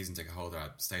was a season ticket holder, I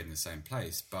stayed in the same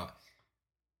place. But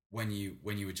when you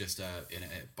were just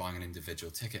buying an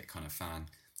individual ticket kind of fan,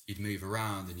 you'd move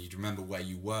around and you'd remember where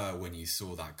you were when you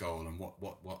saw that goal and what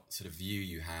sort of view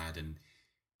you had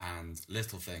and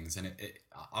little things. And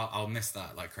I'll miss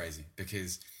that like crazy,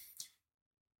 because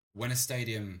when a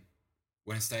stadium's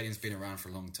been around for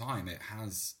a long time, it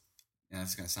has,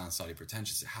 it's going to sound slightly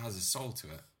pretentious, it has a soul to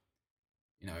it.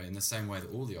 In the same way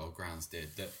that all the old grounds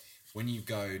did. That when you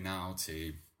go now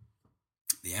to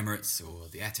the Emirates or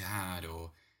the Etihad or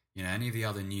any of the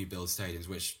other new build stadiums,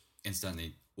 which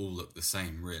incidentally all look the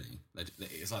same, really.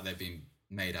 It's like they've been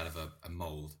made out of a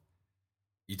mold.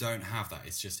 You don't have that.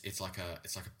 It's like a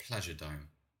pleasure dome,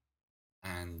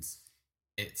 and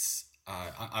it's.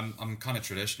 I'm kind of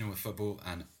traditional with football,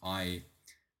 and I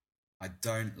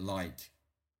don't like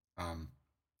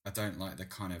the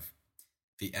kind of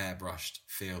the airbrushed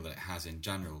feel that it has in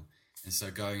general. And so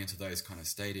going into those kind of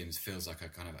stadiums feels like a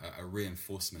kind of a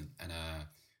reinforcement and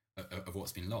of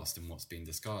what's been lost and what's been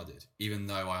discarded, even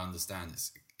though I understand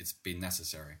it's been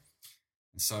necessary.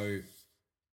 And so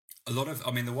a lot of,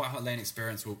 the White Hart Lane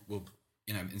experience will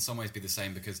in some ways be the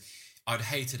same, because I'd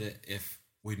hated it if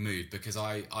we'd moved, because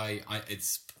I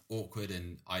it's awkward,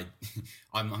 and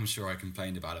I'm sure I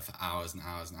complained about it for hours and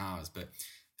hours and hours, but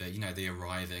the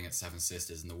arriving at Seven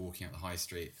Sisters and the walking up the high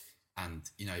street, and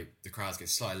the crowds get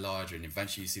slightly larger, and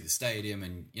eventually you see the stadium,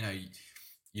 and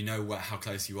how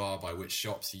close you are by which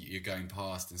shops you're going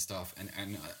past and stuff,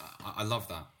 and I love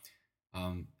that.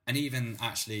 And even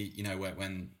actually,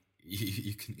 when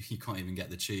you can't even get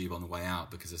the tube on the way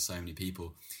out because there's so many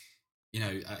people,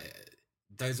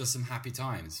 those are some happy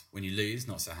times. When you lose,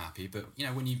 not so happy, but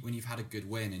when you've had a good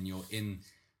win and you're in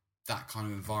that kind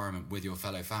of environment with your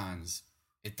fellow fans,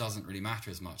 it doesn't really matter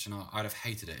as much. And I'd have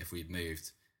hated it if we'd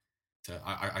moved to.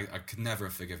 I could never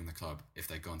have forgiven the club if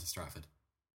they'd gone to Stratford.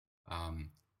 I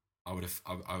would have.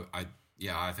 I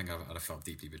think I'd have felt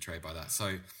deeply betrayed by that.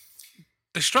 So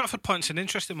the Stratford point's an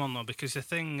interesting one though, because the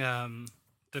thing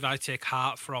that I take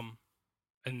heart from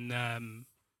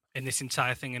in this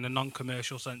entire thing, in a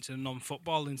non-commercial sense, in a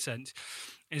non-footballing sense,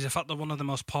 is the fact that one of the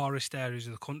most poorest areas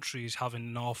of the country is having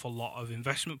an awful lot of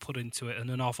investment put into it, and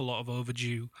an awful lot of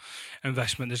overdue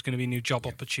investment. There's going to be new job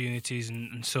opportunities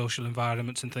and social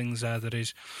environments and things there that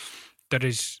is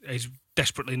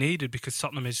desperately needed, because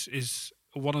Tottenham is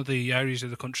one of the areas of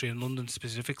the country, and London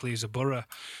specifically is a borough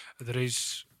that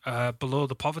is below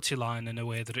the poverty line in a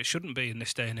way that it shouldn't be in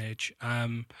this day and age.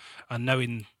 And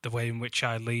knowing the way in which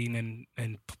I lean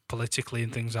in politically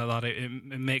and things like that, it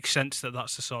makes sense that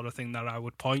that's the sort of thing that I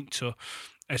would point to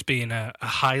as being a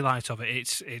highlight of it.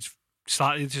 It's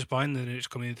slightly disappointing that it's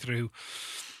coming through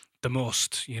the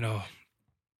most,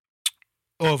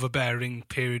 overbearing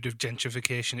period of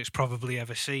gentrification it's probably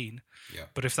ever seen. Yeah.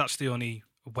 But if that's the only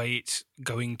way it's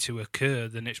going to occur,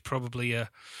 then it's probably a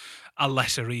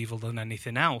lesser evil than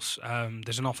anything else.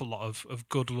 There's an awful lot of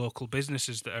good local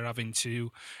businesses that are having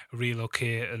to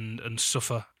relocate and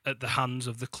suffer at the hands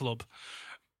of the club.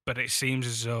 But it seems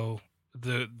as though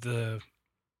the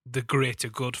greater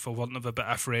good, for want of a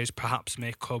better phrase, perhaps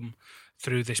may come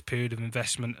through this period of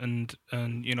investment and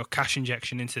cash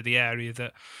injection into the area.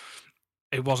 That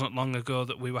it wasn't long ago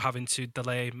that we were having to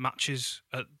delay matches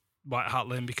at White Hart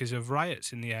Lane because of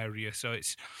riots in the area. So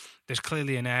there's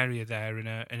clearly an area there in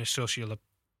a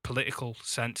socio-political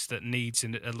sense that needs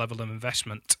a level of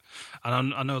investment.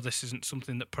 And I know this isn't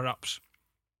something that perhaps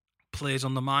plays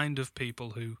on the mind of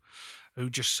people who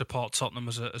just support Tottenham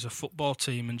as a football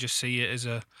team and just see it as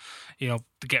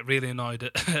get really annoyed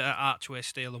at Archway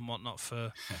Steel and whatnot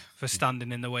for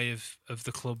standing in the way of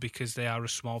the club because they are a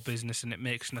small business and it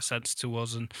makes no sense to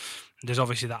us. And there's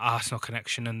obviously that Arsenal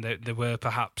connection, and they were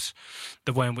perhaps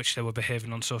the way in which they were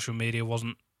behaving on social media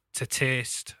wasn't to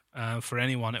taste for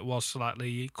anyone. It was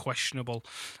slightly questionable,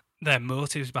 their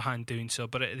motives behind doing so.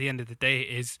 But at the end of the day,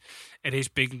 it is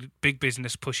big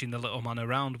business pushing the little man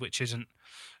around, which isn't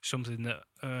something that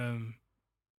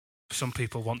some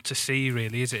people want to see,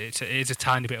 really, is it? It is a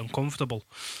tiny bit uncomfortable.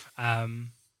 But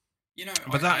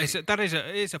it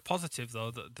is a positive,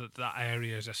 though, that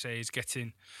area, as I say, is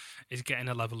getting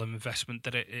a level of investment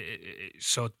that it's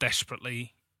so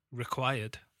desperately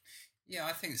required. Yeah,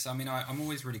 I think so. I mean, I'm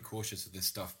always really cautious of this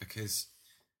stuff because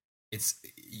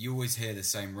you always hear the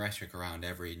same rhetoric around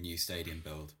every new stadium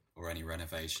build or any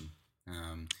renovation.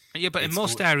 But in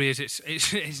most areas,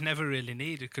 it's never really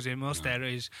needed, because in most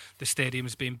areas the stadium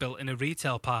is being built in a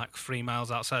retail park 3 miles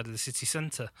outside of the city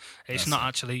centre. It's not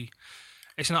actually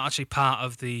part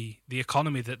of the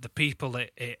economy that the people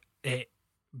it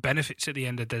benefits at the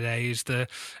end of the day is the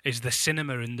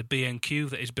cinema and the B&Q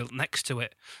that is built next to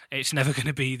it. It's never going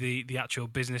to be the actual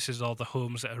businesses or the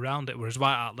homes that are around it. Whereas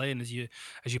White Hart Lane, as you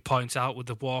point out, with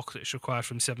the walk that's required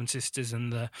from Seven Sisters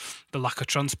and the lack of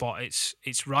transport,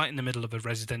 it's right in the middle of a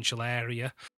residential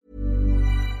area.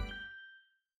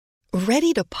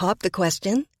 Ready to pop the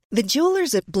question? The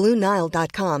jewelers at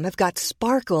BlueNile.com have got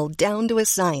sparkle down to a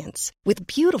science with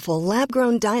beautiful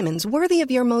lab-grown diamonds worthy of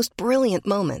your most brilliant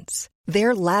moments.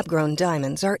 Their lab-grown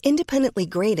diamonds are independently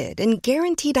graded and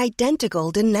guaranteed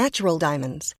identical to natural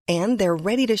diamonds, and they're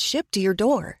ready to ship to your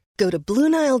door. Go to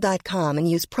BlueNile.com and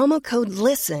use promo code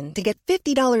LISTEN to get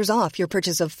 $50 off your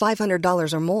purchase of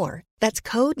 $500 or more. That's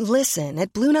code LISTEN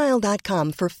at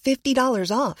BlueNile.com for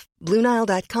 $50 off.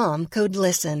 BlueNile.com, code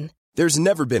LISTEN. There's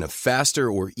never been a faster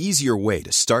or easier way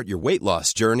to start your weight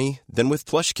loss journey than with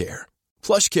PlushCare.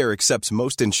 PlushCare accepts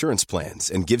most insurance plans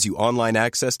and gives you online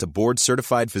access to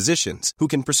board-certified physicians who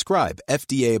can prescribe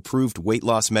FDA-approved weight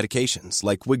loss medications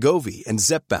like Wegovy and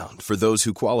Zepbound for those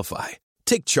who qualify.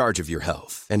 Take charge of your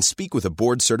health and speak with a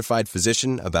board-certified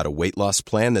physician about a weight loss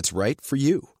plan that's right for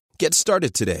you. Get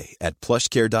started today at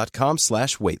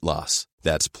plushcare.com/weight loss.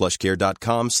 That's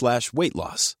plushcare.com/weight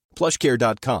loss.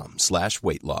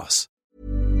 plushcare.com/weight loss.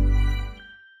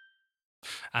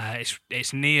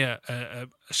 It's near a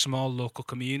small local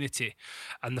community,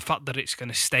 and the fact that it's going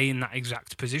to stay in that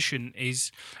exact position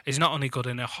is not only good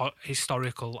in a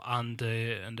historical and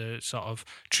a sort of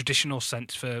traditional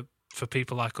sense for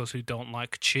people like us who don't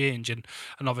like change and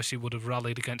obviously would have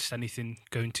rallied against anything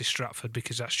going to Stratford,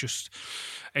 because that's just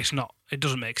it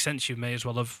doesn't make sense. You may as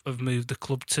well have moved the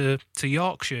club to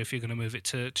Yorkshire if you're going to move it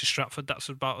to Stratford. That's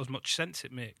about as much sense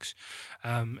it makes.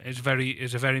 It's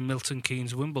a very Milton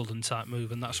Keynes Wimbledon type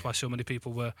move, and that's why so many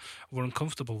people were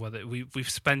uncomfortable with it. We've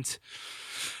spent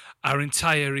our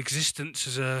entire existence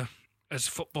as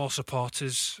football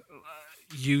supporters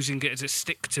using it as a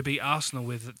stick to beat Arsenal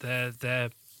with.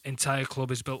 Their entire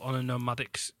club is built on a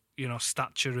nomadic,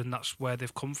 stature, and that's where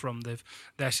they've come from.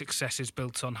 Their success is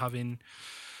built on having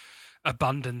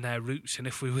abandoned their roots, and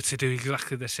if we were to do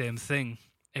exactly the same thing,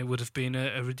 it would have been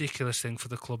a ridiculous thing for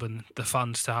the club and the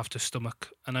fans to have to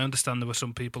stomach. And I understand there were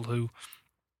some people who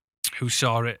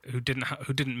saw it, who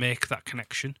didn't make that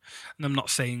connection. And I'm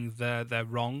not saying they're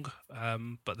wrong,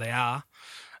 but they are.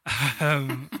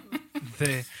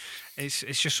 It's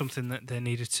just something that they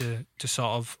needed to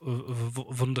sort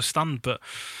of understand. But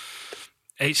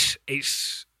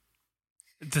it's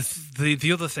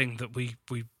The other thing that we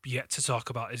yet to talk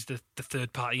about is the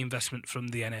third party investment from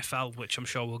the NFL, which I'm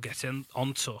sure we'll get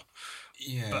onto.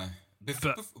 Yeah,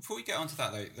 before we get onto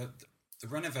that though, the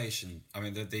renovation. I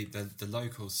mean, the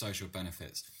local social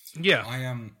benefits.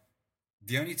 Yeah,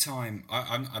 the only time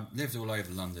I've lived all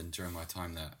over London during my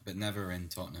time there, but never in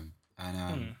Tottenham.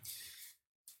 And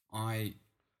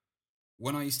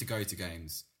when I used to go to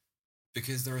games,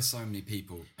 because there are so many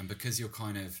people, and because you're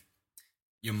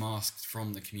masked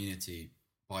from the community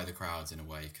by the crowds in a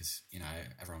way, because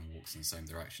everyone walks in the same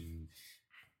direction.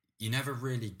 You never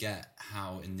really get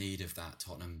how in need of that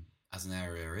Tottenham as an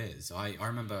area is. I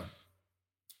remember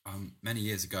many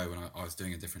years ago when I was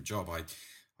doing a different job, I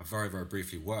very, very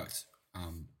briefly worked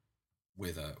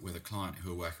with a client who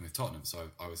were working with Tottenham,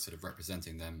 so I was sort of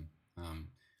representing them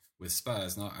with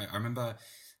Spurs. And I remember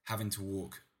having to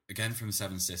walk again from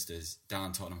Seven Sisters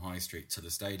down Tottenham High Street to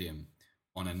the stadium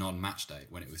on a non-match day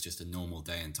when it was just a normal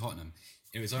day in Tottenham.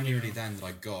 It was only really then that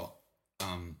I got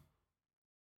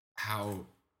how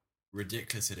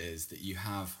ridiculous it is that you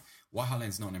have White Hart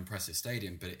Lane's not an impressive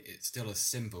stadium, but it's still a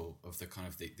symbol of the kind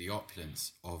of the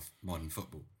opulence of modern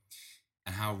football,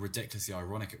 and how ridiculously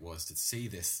ironic it was to see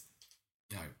this,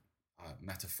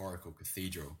 metaphorical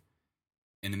cathedral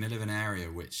in the middle of an area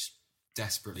which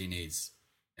desperately needs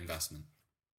investment.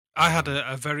 I had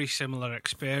a very similar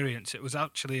experience. It was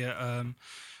actually a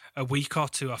week or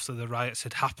two after the riots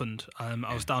had happened.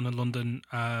 I was down in London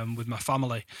with my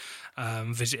family,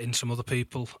 visiting some other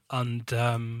people, and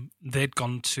they were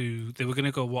going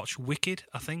to go watch Wicked,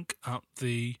 I think, at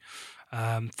the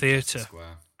theatre.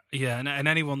 Square. Yeah, and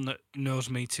anyone that knows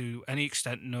me to any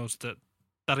extent knows that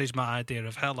is my idea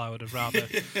of hell. I would have rather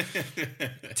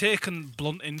taken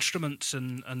blunt instruments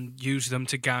and used them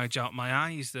to gouge out my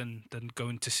eyes than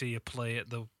going to see a play at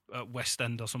the West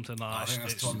End or something like that. I think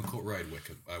that's Tottenham Court Road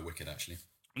Wicked actually.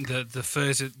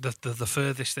 The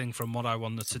furthest thing from what I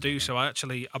wanted to do. So I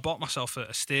bought myself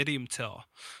a stadium tour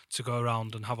to go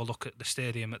around and have a look at the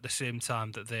stadium at the same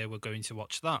time that they were going to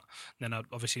watch that. And then I'd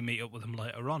obviously meet up with them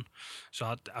later on.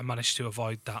 So I managed to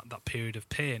avoid that period of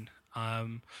pain.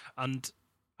 And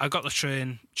I got the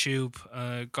train, tube,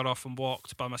 got off and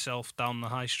walked by myself down the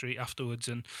high street afterwards,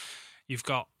 and you've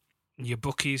got your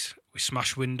bookies with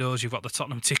smashed windows, you've got the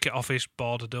Tottenham ticket office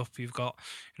boarded up, you've got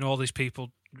all these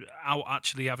people out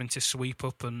actually having to sweep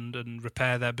up and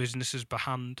repair their businesses by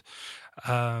hand,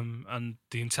 and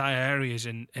the entire area is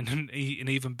in an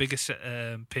even bigger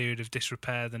period of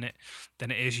disrepair than it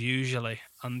is usually.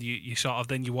 And you sort of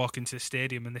then you walk into the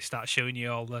stadium and they start showing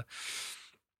you all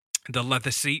the leather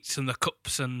seats and the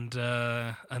cups and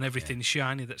everything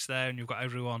shiny that's there, and you've got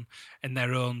everyone in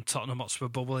their own Tottenham Hotspur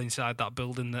bubble inside that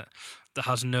building that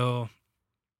has no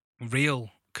real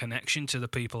connection to the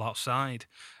people outside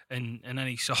in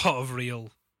any sort of real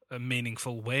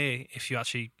meaningful way. If you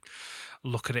actually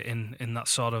look at it in that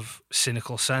sort of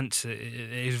cynical sense, it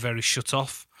is very shut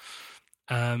off.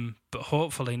 But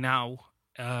hopefully now,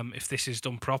 if this is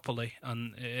done properly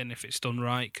and if it's done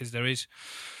right, because there is,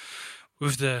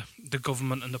 with the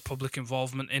government and the public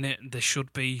involvement in it, there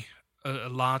should be a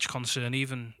large concern,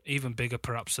 even bigger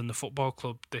perhaps than the football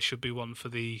club. There should be one for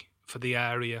the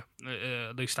area,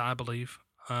 at least I believe.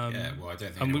 I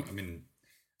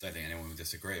don't think anyone would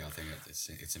disagree. I think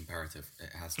it's imperative. It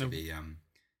has to be,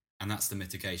 and that's the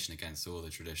mitigation against all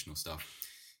the traditional stuff.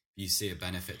 You see a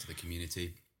benefit to the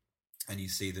community, and you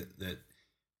see that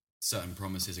certain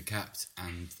promises are kept,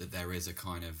 and that there is a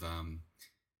kind of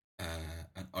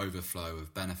an overflow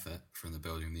of benefit from the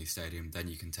building of the stadium, then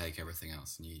you can take everything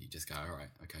else and you just go, all right,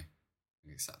 okay,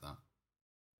 we accept that.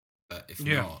 But if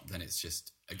not, then it's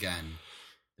just, again,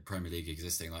 the Premier League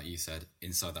existing, like you said,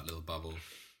 inside that little bubble,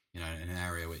 in an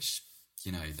area which,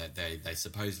 that they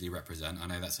supposedly represent. I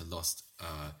know that's a lost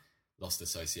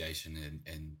association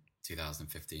in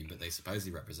 2015, but they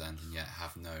supposedly represent and yet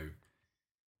have no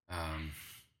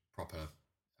proper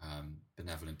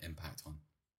benevolent impact on.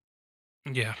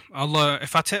 Yeah, I'll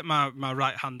if I take my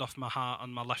right hand off my heart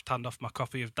and my left hand off my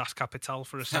copy of Das Kapital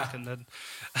for a second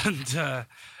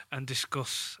and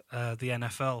discuss the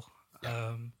NFL,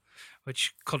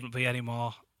 which couldn't be any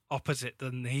more opposite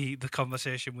than the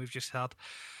conversation we've just had.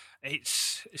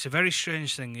 It's a very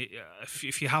strange thing.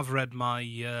 If you have read my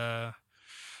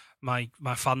my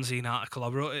fanzine article, I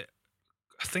wrote it,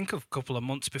 I think, a couple of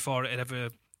months before it had ever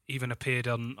even appeared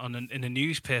in a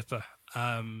newspaper.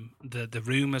 The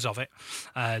rumours of it,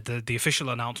 the official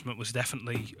announcement was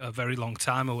definitely a very long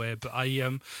time away. But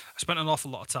I spent an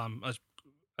awful lot of time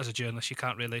as a journalist. You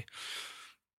can't really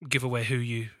give away who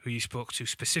you spoke to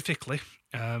specifically,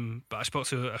 but I spoke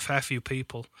to a fair few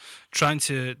people. Trying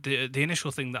to the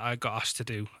initial thing that I got asked to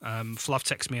do, Flav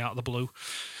texted me out of the blue,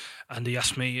 and he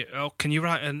asked me, "Oh, can you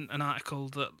write an article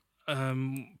that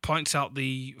points out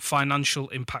the financial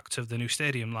impact of the new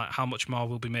stadium, like how much more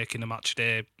we'll be making a match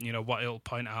day, what it'll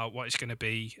point out, what it's going to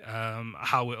be,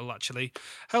 how it'll actually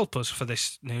help us for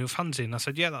this new fanzine." I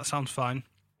said, "Yeah, that sounds fine.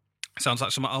 Sounds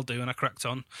like something I'll do," and I cracked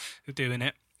on doing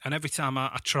it. And every time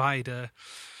I tried a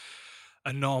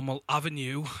normal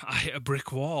avenue, I hit a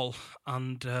brick wall,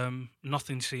 and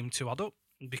nothing seemed to add up,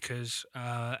 because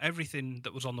everything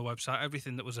that was on the website,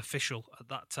 everything that was official at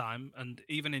that time, and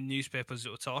even in newspapers that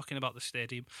were talking about the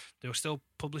stadium, they were still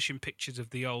publishing pictures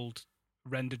of the old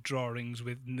rendered drawings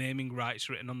with naming rights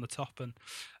written on the top and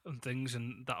things,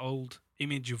 and that old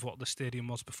image of what the stadium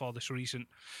was before this recent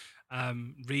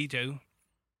redo.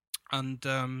 And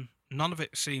none of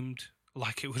it seemed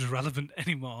like it was relevant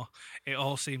anymore. It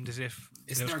all seemed as if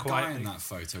Is there there was a guy in that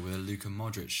photo with a Luka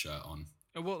Modric shirt on?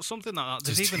 Well, something like that.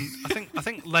 There's even I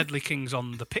think Ledley King's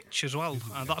on the pitch as well.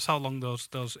 That's how long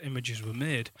those images were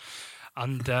made.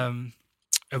 And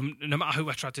no matter who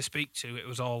I tried to speak to, it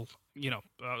was all,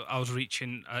 I was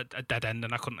reaching a dead end,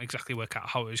 and I couldn't exactly work out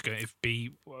how it was going to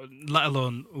be, let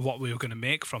alone what we were going to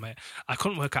make from it. I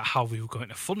couldn't work out how we were going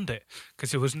to fund it,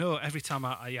 because there was every time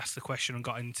I asked the question and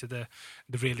got into the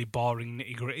really boring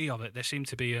nitty-gritty of it, there seemed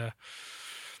to be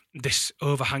this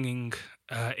overhanging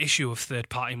issue of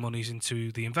third-party monies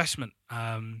into the investment.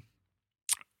 And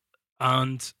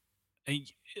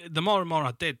the more and more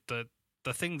I did, the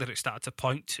thing that it started to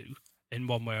point to in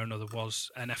one way or another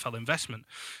was NFL investment,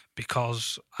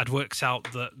 because I'd worked out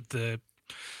that the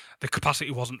capacity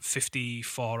wasn't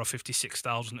 54 or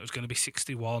 56,000; it was going to be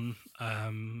 61.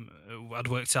 I'd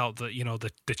worked out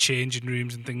that the changing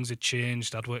rooms and things had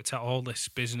changed. I'd worked out all this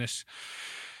business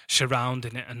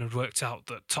surrounding it, and had worked out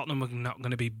that Tottenham were not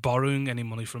going to be borrowing any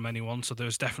money from anyone, so there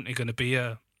was definitely going to be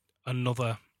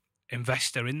another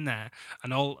investor in there.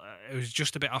 And it was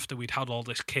just a bit after we'd had all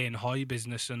this Kane Hoy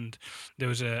business, and there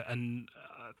was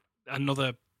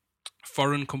another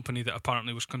foreign company that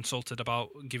apparently was consulted about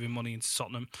giving money into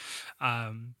Tottenham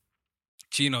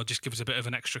to just give us a bit of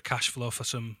an extra cash flow for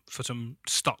some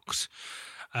stocks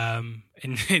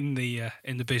in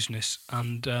the business,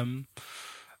 and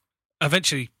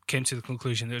eventually came to the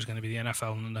conclusion that it was going to be the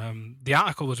NFL, and the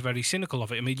article was very cynical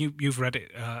of it. I mean, you've read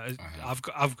it. I've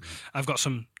got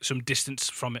some distance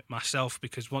from it myself,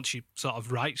 because once you sort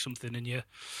of write something and you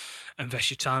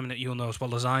invest your time in it, you'll know as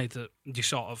well as I that you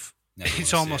sort of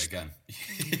it's almost again.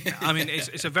 I mean,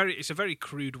 it's a very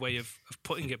crude way of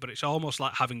putting it, but it's almost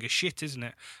like having a shit, isn't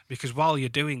it? Because while you're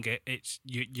doing it, it's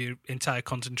your entire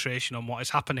concentration on what is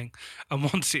happening, and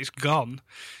once it's gone,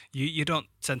 you don't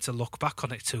tend to look back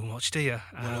on it too much, do you?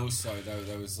 Well, also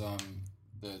there was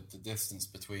the distance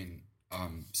between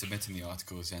submitting the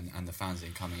articles and the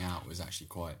fanzine coming out was actually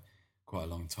quite a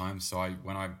long time. So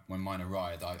when mine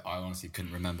arrived, I honestly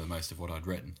couldn't remember most of what I'd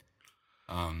written.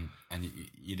 And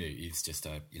it's just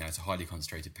it's a highly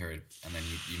concentrated period, and then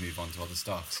you move on to other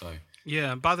stuff. So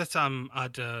yeah, by the time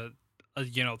I'd the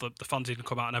fanzine had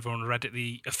come out and everyone read it,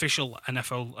 the official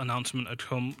NFL announcement had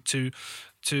come to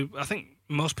I think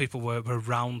most people were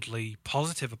roundly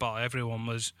positive about it. Everyone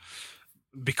was,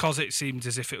 because it seemed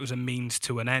as if it was a means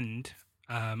to an end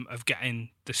of getting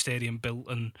the stadium built,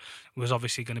 and was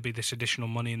obviously going to be this additional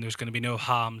money, and there was going to be no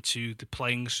harm to the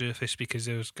playing surface, because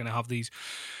there was going to have these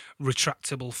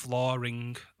retractable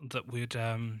flooring that would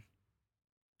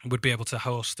be able to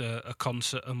host a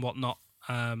concert and whatnot,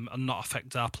 and not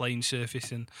affect our playing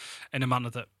surface in a manner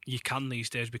that you can these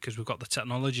days, because we've got the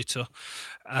technology to.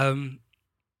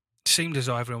 Seemed as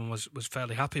though everyone was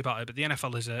fairly happy about it, but the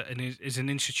NFL is an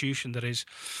institution that is,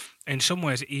 in some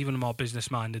ways, even more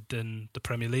business-minded than the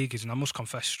Premier League is. And I must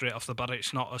confess straight off the bat,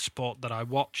 it's not a sport that I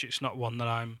watch. It's not one that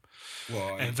I'm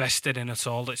invested in at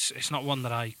all. It's not one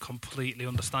that I completely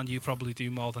understand. You probably do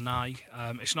more than I.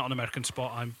 It's not an American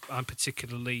sport I'm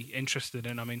particularly interested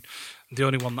in. I mean, the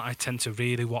only one that I tend to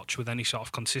really watch with any sort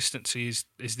of consistency is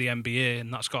the NBA,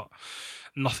 and that's got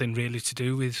nothing really to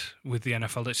do with the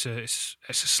NFL. It's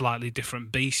a slightly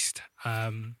different beast.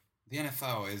 The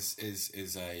NFL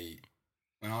is a.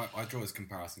 When I draw this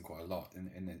comparison quite a lot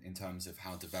in terms of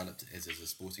how developed it is as a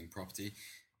sporting property,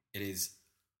 it is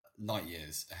light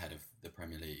years ahead of the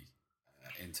Premier League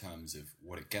in terms of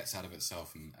what it gets out of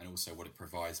itself and also what it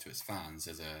provides to its fans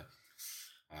as a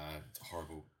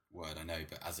horrible word, I know,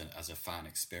 but as a fan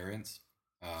experience.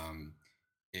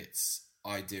 Its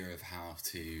idea of how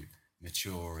to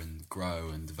mature and grow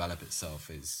and develop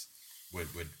itself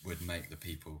would make the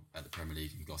people at the Premier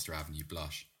League and Gloucester Avenue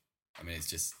blush. I mean, it's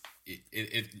just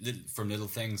from little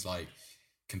things like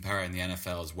comparing the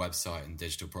NFL's website and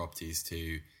digital properties to,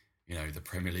 you know, the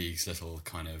Premier League's little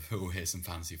kind of, oh, here's some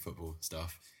fantasy football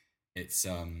stuff. It's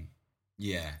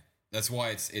that's why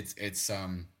it's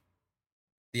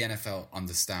the NFL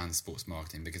understands sports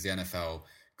marketing, because the NFL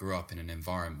grew up in an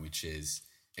environment which is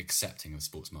accepting of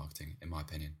sports marketing, in my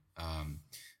opinion.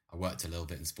 I worked a little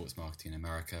bit in sports marketing in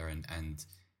America, and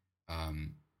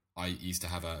I used to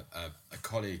have a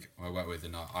colleague I worked with,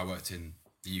 and I worked in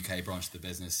the UK branch of the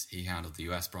business. He handled the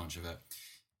US branch of it,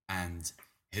 and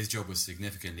his job was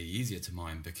significantly easier to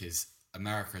mine because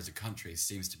America as a country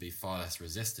seems to be far less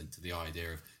resistant to the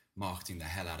idea of marketing the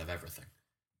hell out of everything,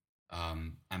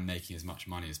 and making as much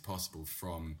money as possible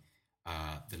from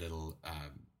the little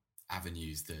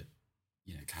avenues that,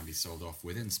 you know, can be sold off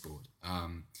within sport.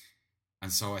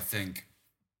 And so I think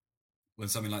when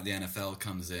something like the NFL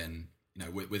comes in, you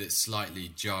know, with its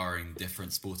slightly jarring,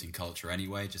 different sporting culture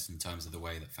anyway, just in terms of the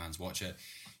way that fans watch it,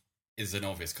 is an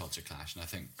obvious culture clash. And I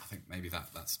think maybe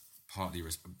that's partly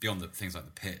beyond the things like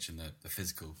the pitch and the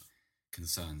physical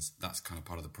concerns. That's kind of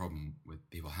part of the problem with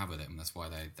people have with it, and that's why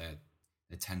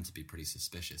they tend to be pretty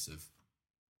suspicious of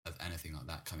anything like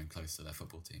that coming close to their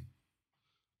football team.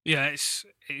 Yeah,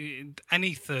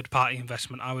 any third-party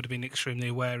investment I would have been extremely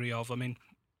wary of. I mean,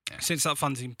 since that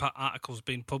fanzine article's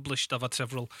been published, I've had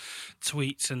several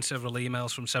tweets and several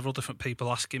emails from several different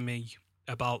people asking me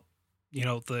about, you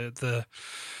know, the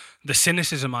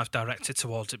cynicism I've directed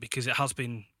towards it, because it has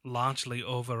been largely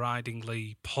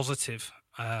overridingly positive.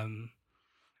 I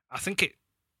think it,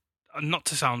 not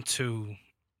to sound too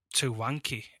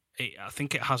wanky, I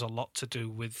think it has a lot to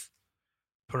do with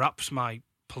perhaps my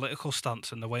political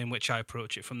stance and the way in which I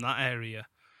approach it from that area.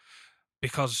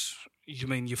 Because,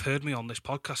 you've heard me on this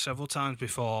podcast several times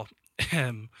before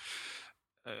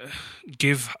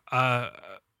give a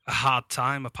hard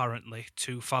time, apparently,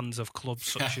 to fans of clubs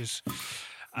such as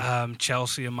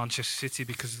Chelsea and Manchester City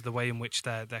because of the way in which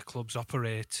their clubs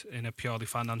operate in a purely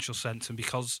financial sense, and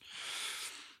because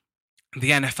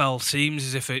the NFL seems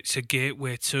as if it's a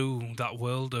gateway to that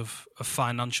world of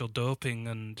financial doping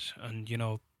and you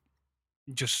know,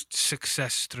 just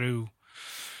success through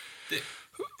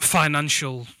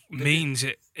financial means.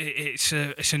 It's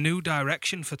a new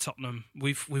direction for Tottenham.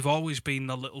 We've always been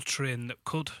the little train that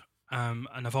could, and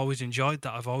I've always enjoyed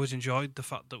that. I've always enjoyed the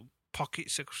fact that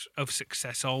pockets of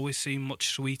success always seem much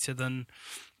sweeter than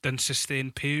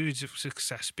sustained periods of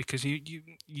success, because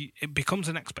it becomes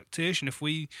an expectation. If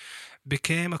we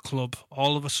became a club,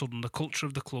 all of a sudden the culture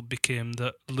of the club became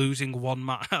that losing one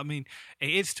match, I mean, it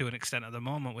is to an extent at the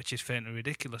moment, which is faintly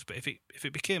ridiculous, but if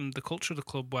it became the culture of the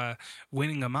club where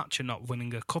winning a match and not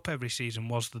winning a cup every season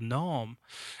was the norm,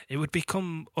 it would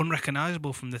become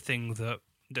unrecognisable from the thing that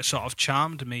sort of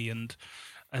charmed me and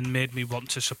made me want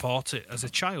to support it as a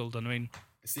child. And I mean,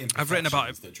 it's the I've written about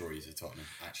it that draw you to Tottenham,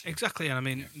 actually. Exactly, and I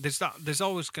mean, there's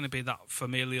always going to be that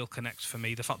familial connect for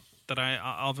me. The fact that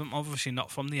I'm obviously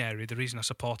not from the area, the reason I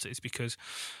support it is because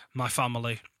my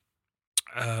family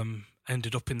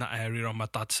ended up in that area on my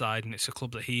dad's side, and it's a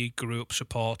club that he grew up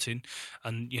supporting.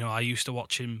 And, you know, I used to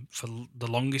watch him for the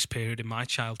longest period in my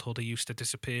childhood. He used to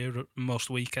disappear most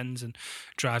weekends and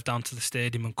drive down to the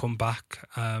stadium and come back.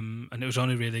 And it was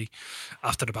only really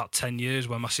after about 10 years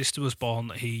when my sister was born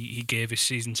that he gave his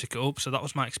season ticket up. So that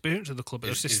was my experience of the club.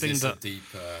 Is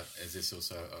this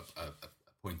also a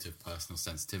point of personal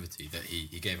sensitivity that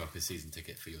he gave up his season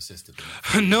ticket for your sister?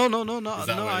 No. Is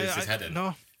that where this is headed?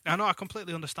 No. I know, I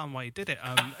completely understand why he did it.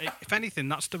 If anything,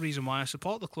 that's the reason why I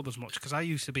support the club as much, because I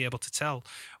used to be able to tell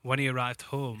when he arrived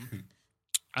home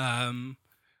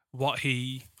what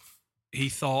he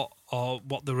thought or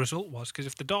what the result was. Because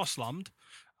if the door slammed,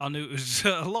 I knew it was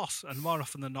a loss. And more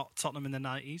often than not, Tottenham in the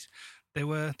 90s, they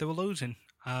were losing.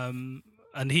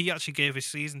 And he actually gave his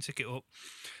season ticket up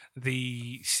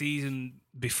the season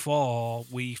before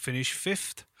we finished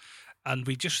 5th. And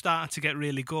we just started to get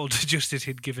really good just as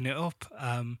he'd given it up,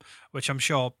 which I'm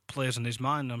sure plays on his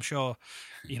mind. I'm sure,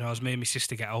 you know, as me and my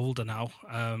sister get older now,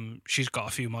 she's got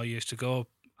a few more years to go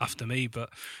after me, but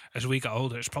as we get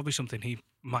older, it's probably something he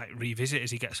might revisit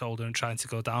as he gets older and trying to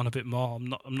go down a bit more.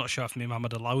 I'm not sure if my mum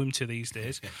would allow him to these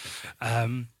days.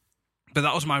 But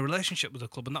that was my relationship with the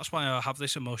club, and that's why I have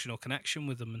this emotional connection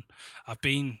with them. And I've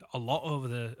been a lot over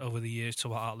the years to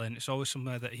White Hart Lane. It's always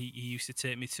somewhere that he used to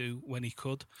take me to when he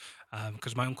could,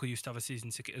 because my uncle used to have a season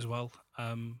ticket as well.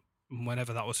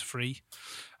 Whenever that was free,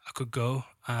 I could go.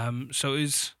 So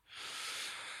it's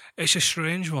a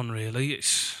strange one, really.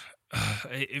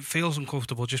 It feels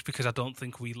uncomfortable just because I don't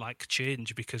think we like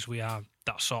change, because we are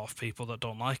that sort of people that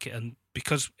don't like it, and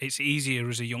because it's easier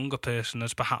as a younger person,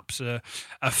 as perhaps a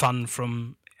fan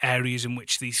from areas in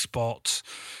which these sports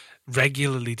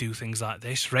regularly do things like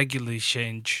this, regularly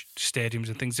change stadiums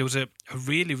and things. There was a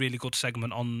really, really good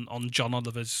segment on John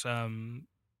Oliver's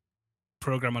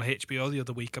program on HBO the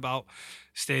other week about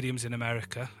stadiums in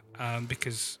America,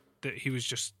 because he was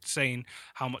just saying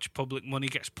how much public money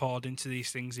gets poured into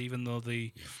these things, even though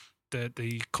the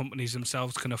companies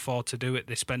themselves can afford to do it.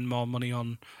 They spend more money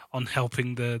on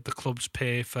helping the clubs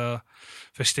pay for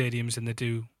stadiums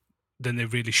than they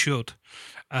really should.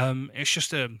 It's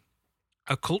just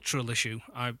a cultural issue,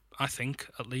 I think,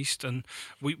 at least, and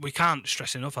we can't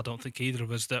stress enough, I don't think either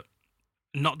of us, that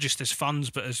not just as fans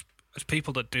but as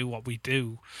people that do what we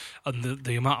do, and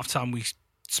the amount of time we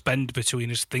spend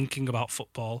between us thinking about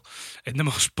football in the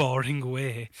most boring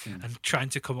way and trying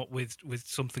to come up with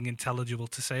something intelligible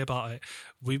to say about it,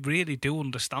 we really do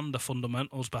understand the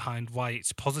fundamentals behind why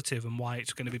it's positive and why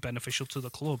it's going to be beneficial to the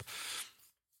club.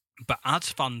 But as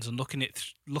fans and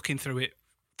looking through it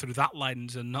through that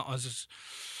lens, and not as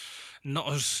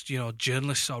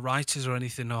journalists or writers or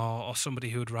anything, or somebody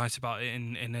who would write about it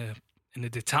in a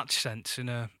detached sense, in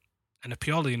a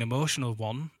purely an emotional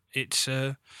one, it's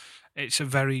a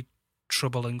very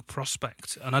troubling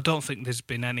prospect, and I don't think there's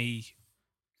been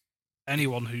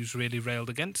anyone who's really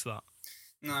railed against that.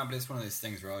 No, but it's one of those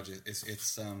things, Raj.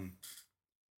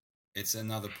 It's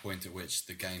another point at which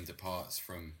the game departs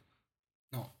from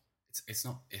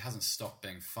it hasn't stopped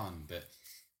being fun, but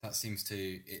that seems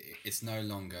to it's no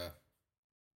longer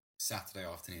Saturday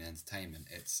afternoon entertainment.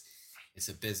 It's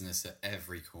a business at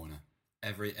every corner,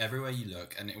 everywhere you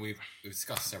look, and we've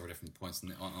discussed several different points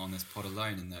on this pod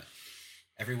alone, in that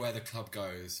everywhere the club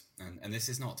goes, and this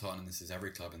is not Tottenham, this is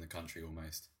every club in the country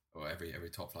almost, or every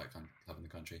top flight club in the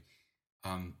country.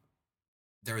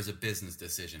 There is a business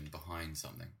decision behind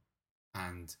something,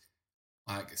 and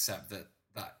I accept that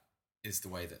is the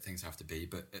way that things have to be,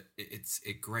 but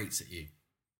it grates at you.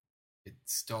 It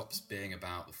stops being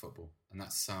about the football, and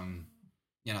that's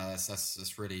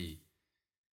that's really,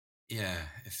 yeah.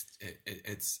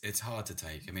 It's hard to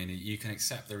take. I mean, you can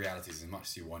accept the realities as much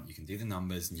as you want. You can do the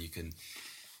numbers, and you can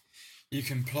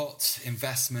plot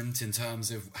investment in terms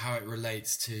of how it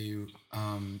relates to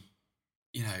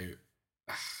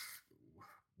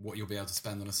what you'll be able to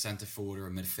spend on a centre forward or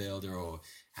a midfielder, or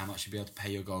how much you'll be able to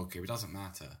pay your goalkeeper. It doesn't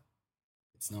matter.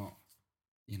 It's not,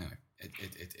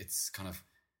 it's kind of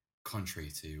contrary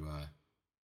to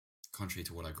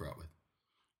what I grew up with.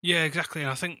 Yeah, exactly.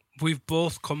 And I think we've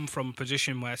both come from a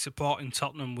position where supporting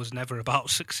Tottenham was never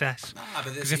about success.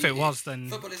 Because if it was,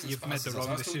 then you've made the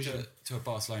wrong decision. I was talking to a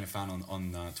Barcelona fan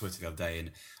on Twitter the other day,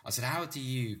 and I said, how do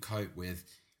you cope with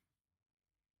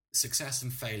success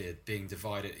and failure being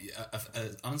divided?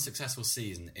 An unsuccessful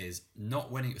season is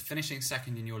not winning, finishing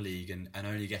second in your league and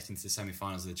only getting to the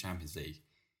semi-finals of the Champions League.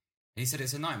 And he said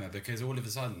it's a nightmare because all of a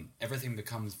sudden everything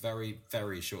becomes very,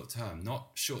 very short term. Not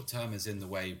short term as in the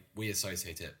way we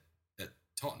associate it at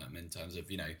Tottenham, in terms of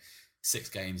 6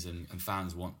 games and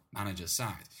fans want managers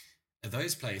sacked. At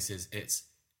those places, it's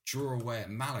draw away at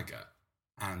Malaga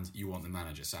and you want the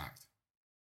manager sacked.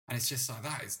 And it's just like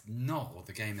that. It's not what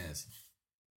the game is.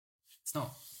 It's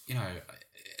not,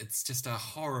 it's just a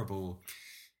horrible.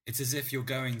 It's as if you're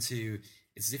going to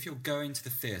the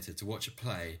theatre to watch a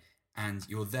play, and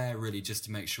you're there really just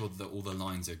to make sure that all the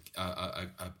lines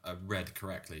are read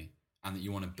correctly, and that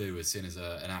you want to boo as soon as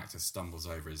an actor stumbles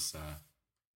over his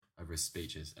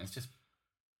speeches. And it's just,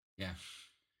 yeah.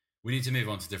 We need to move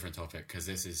on to a different topic, because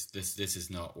this is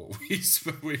not what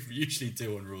we usually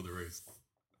do on Rule the Roost.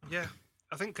 Yeah,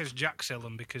 I think because Jack's ill,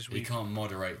 and because we can't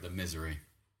moderate the misery.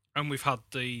 And we've had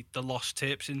the lost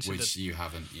tapes incident, which you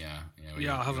haven't,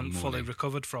 I haven't fully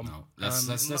recovered from. No.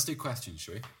 Let's do questions,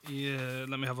 shall we? Yeah,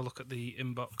 let me have a look at the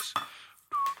inbox.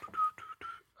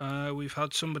 We've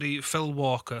had somebody, Phil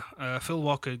Walker. Phil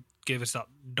Walker gave us that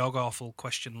dog-awful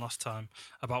question last time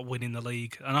about winning the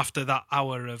league, and after that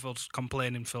hour of us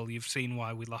complaining, Phil, you've seen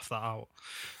why we laughed that out.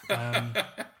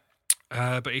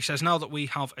 But he says, now that we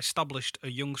have established a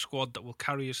young squad that will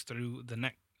carry us through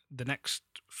the next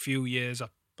few years, I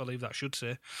believe that should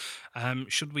say,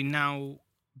 should we now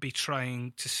be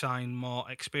trying to sign more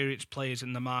experienced players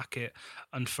in the market,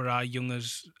 and for our young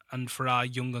uns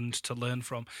to learn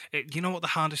from? You know what the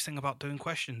hardest thing about doing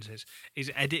questions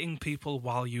is editing people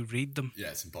while you read them. Yeah,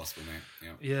 it's impossible,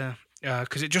 mate. Yeah.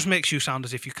 Because it just makes you sound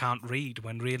as if you can't read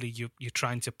when really you're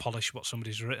trying to polish what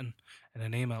somebody's written in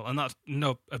an email. And that's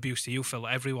no abuse to you, Phil.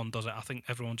 Everyone does it. I think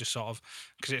everyone just sort of,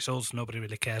 because it's us, nobody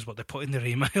really cares what they put in their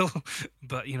email.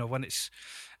 But, when it's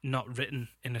not written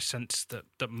in a sense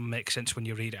that makes sense when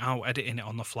you read it out, editing it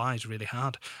on the fly is really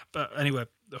hard. But anyway,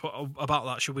 about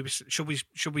that, should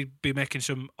we be making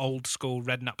some old school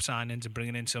Redknapp signings and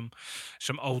bringing in some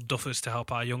old duffers to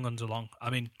help our young ones along? I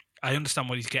mean, I understand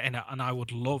what he's getting at, and I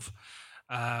would love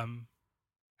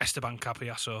Esteban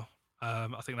Capiasso.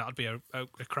 I think that would be a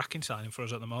cracking signing for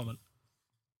us at the moment.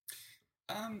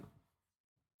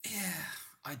 Yeah,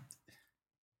 I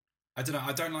don't know.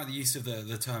 I don't like the use of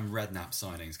the term Redknapp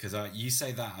signings because you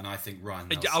say that, and I think Ryan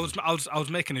Nelson. I was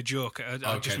making a joke.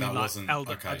 I just mean like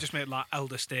elder. Okay. I just made like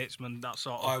elder statesman, that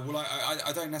sort of.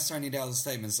 I don't necessarily need elder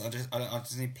statements. I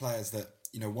just need players that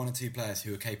one or two players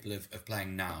who are capable of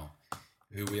playing now,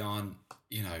 who we aren't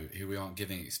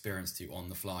giving experience to on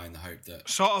the fly in the hope that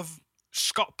sort of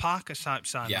Scott Parker type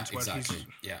signings. Yeah, exactly.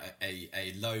 Yeah,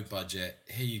 a low budget.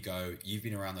 Here you go. You've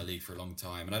been around the league for a long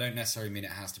time, and I don't necessarily mean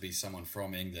it has to be someone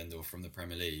from England or from the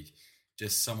Premier League.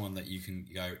 Just someone that you can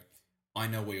go, I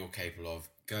know what you're capable of.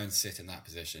 Go and sit in that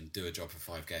position, do a job for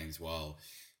 5 games while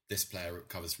this player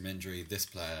recovers from injury, this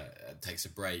player takes a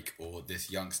break, or this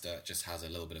youngster just has a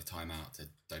little bit of time out to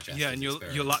digest. Yeah, and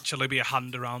you'll actually be a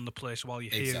hand around the place while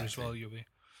you're here as well. You'll be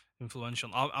influential.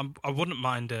 I wouldn't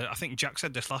mind. I think Jack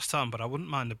said this last time, but I wouldn't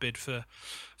mind a bid for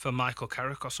Michael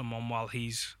Carrick or someone while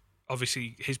he's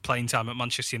obviously his playing time at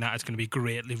Manchester United is going to be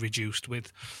greatly reduced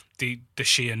with the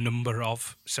sheer number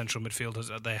of central midfielders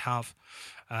that they have.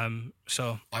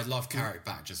 So I'd love Carrick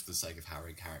back just for the sake of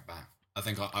having Carrick back. I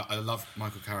think I love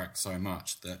Michael Carrick so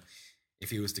much that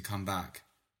if he was to come back,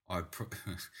 I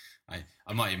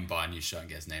might even buy a new shirt and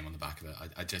get his name on the back of it.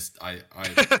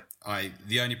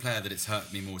 The only player that it's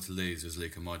hurt me more to lose was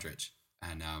Luka Modric,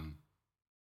 and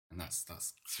that's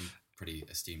some pretty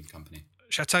esteemed company.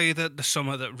 Shall I tell you the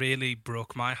summer that really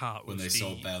broke my heart was when they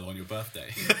sold Bale on your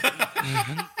birthday?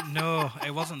 No,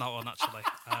 it wasn't that one actually.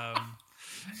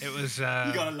 It was. You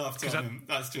gotta love Tottenham.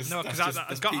 That's just no, because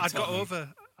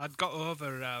I'd got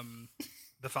over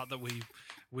the fact that we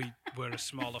were a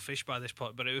smaller fish by this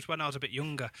point, but it was when I was a bit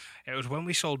younger. It was when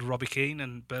we sold Robbie Keane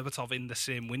and Berbatov in the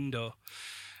same window,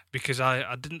 because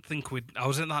I didn't think I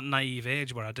was in that naive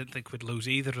age where I didn't think we'd lose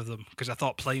either of them, because I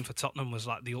thought playing for Tottenham was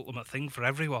like the ultimate thing for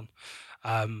everyone.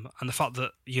 And the fact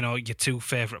that, your 2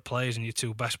 favourite players and your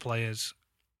 2 best players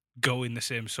go in the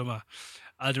same summer.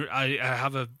 I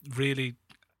have a really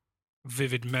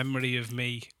vivid memory of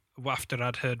me, after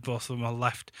I'd heard both of them I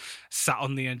left, sat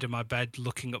on the end of my bed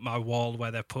looking at my wall where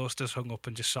their posters hung up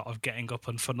and just sort of getting up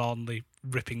and forlornly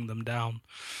ripping them down.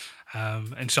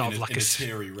 And sort of like a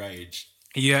teary rage.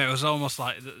 Yeah, it was almost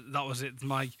like that was it.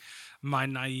 My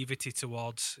naivety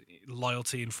towards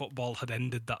loyalty in football had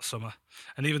ended that summer.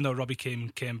 And even though Robbie Keane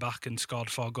came back and scored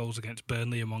 4 goals against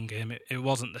Burnley in one game, it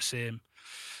wasn't the same.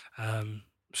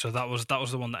 So that was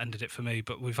the one that ended it for me.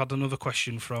 But we've had another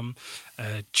question from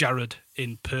Jared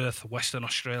in Perth, Western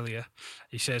Australia.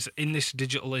 He says, in this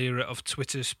digital era of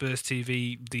Twitter, Spurs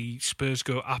TV, the Spurs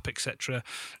Go app, etc.,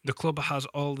 the club has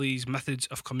all these methods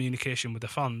of communication with the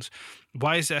fans.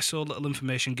 Why is there so little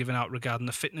information given out regarding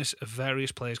the fitness of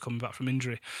various players coming back from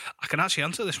injury? I can actually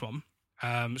answer this one.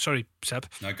 Sorry, Seb.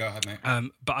 No, go ahead,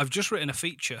 mate. But I've just written a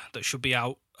feature that should be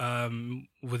out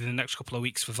within the next couple of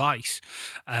weeks for Vice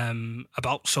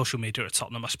about social media at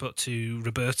Tottenham. I spoke to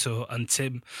Roberto and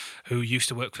Tim, who used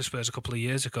to work for Spurs a couple of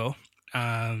years ago.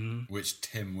 Which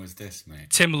Tim was this, mate?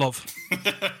 Tim Love.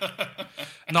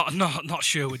 not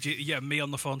Sherwood. Yeah, me on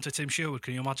the phone to Tim Sherwood.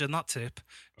 Can you imagine that tape?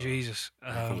 Oh, Jesus.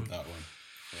 I called that one.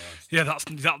 Yeah,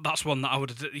 that's one that I would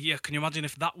have. Yeah, can you imagine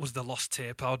if that was the lost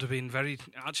tape? I would have been very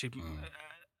actually.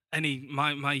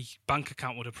 My bank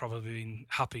account would have probably been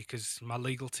happy because my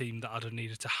legal team that I'd have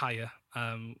needed to hire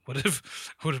would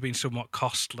have been somewhat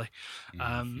costly.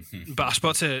 But I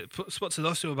spoke to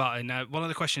those 2 about it. Now, one of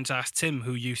the questions I asked Tim,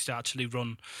 who used to actually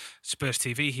run Spurs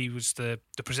TV, he was the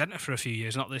presenter for a few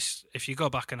years. Not this. If you go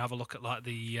back and have a look at like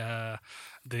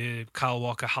the Kyle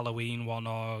Walker Halloween one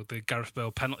or the Gareth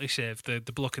Bale penalty save, the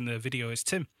bloke in the video is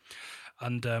Tim.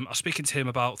 And I was speaking to him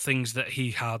about things that he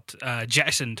had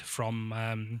jettisoned from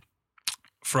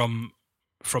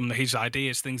from his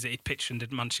ideas, things that he'd pitched and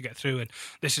didn't manage to get through. And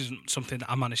this isn't something that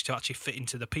I managed to actually fit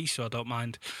into the piece, so I don't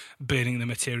mind burning the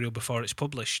material before it's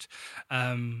published.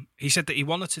 He said that he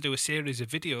wanted to do a series of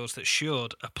videos that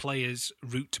showed a player's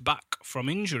route back from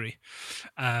injury,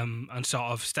 and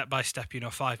sort of step by step,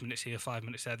 5 minutes here, 5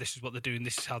 minutes there, this is what they're doing,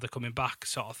 this is how they're coming back,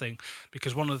 sort of thing.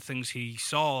 Because one of the things he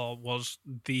saw was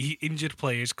the injured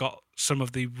players got some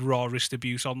of the rawest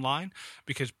abuse online,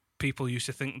 because people used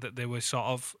to think that they were sort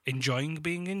of enjoying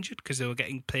being injured because they were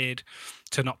getting paid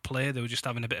to not play. They were just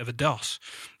having a bit of a DOS,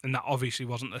 and that obviously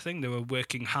wasn't the thing. They were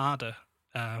working harder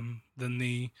than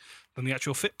the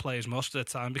actual fit players most of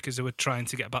the time, because they were trying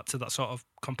to get back to that sort of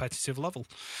competitive level.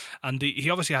 And he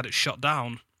obviously had it shut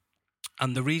down,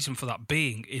 and the reason for that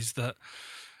being is that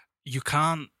you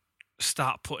can't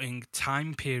start putting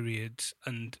time periods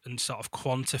and sort of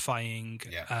quantifying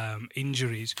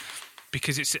injuries,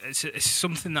 because it's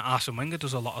something that Arsene Wenger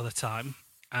does a lot of the time,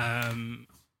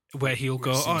 where he'll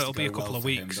go, it'll be a couple of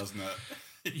weeks. Doesn't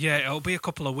it? Yeah, it'll be a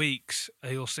couple of weeks,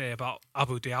 he'll say, about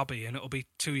Abu Dhabi, and it'll be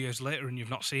 2 years later and you've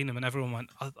not seen him, and everyone went,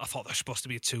 I thought there's supposed to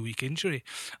be a 2-week injury.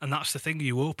 And that's the thing,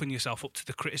 you open yourself up to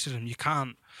the criticism. You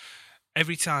can't,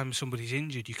 every time somebody's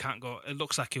injured, you can't go, it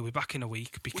looks like he'll be back in a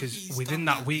week, because within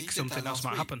that week something else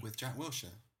might happen. With Jack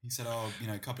Wilshere, he said,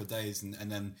 a couple of days,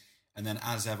 and then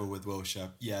as ever with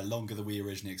Wilshere, longer than we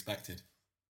originally expected.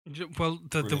 Well,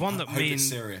 the one that me and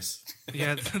serious.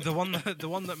 the one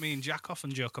that me and Jack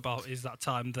often joke about is that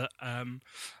time that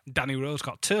Danny Rose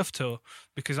got turf toe,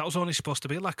 because that was only supposed to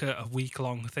be like a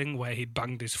week-long thing where he'd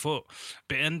banged his foot,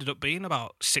 but it ended up being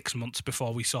about 6 months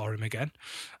before we saw him again.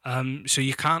 So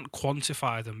you can't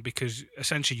quantify them, because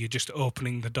essentially you're just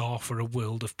opening the door for a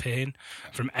world of pain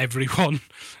from everyone.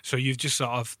 So you've just sort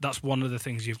of, that's one of the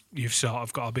things you've sort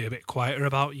of got to be a bit quieter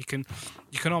about. You can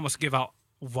almost give out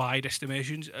wide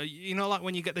estimations, like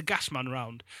when you get the gas man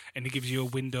round and he gives you a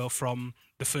window from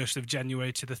the 1st of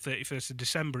January to the 31st of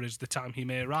December is the time he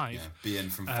may arrive. Be in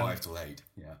from 5 till 8.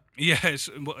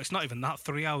 It's not even that.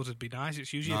 3 hours would be nice.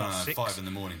 It's usually about 6. 5 in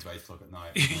the morning to 8 o'clock at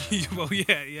night. Well,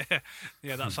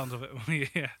 that sounds a bit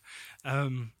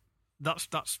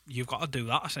that's you've got to do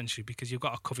that essentially, because you've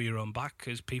got to cover your own back,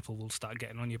 because people will start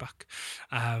getting on your back.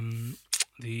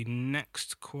 The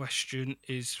next question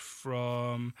is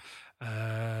from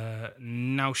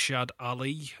Naushad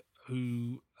Ali,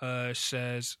 who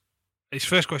says, his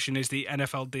first question is, the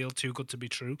NFL deal too good to be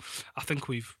true? I think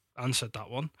we've answered that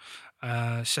one.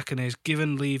 Second is,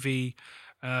 given Levy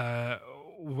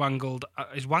wangled,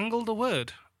 is wangled a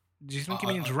word? Do you think he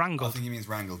means wrangled? I think he means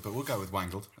wrangled, but we'll go with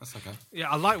wangled. That's okay. Yeah,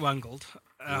 I like wangled.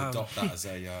 We'll adopt that as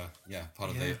a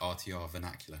part of the RTR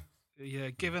vernacular.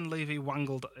 Yeah, given Levy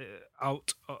wangled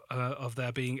out of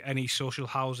there being any social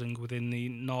housing within the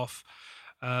North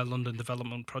London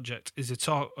Development Project, is the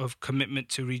talk of commitment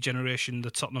to regeneration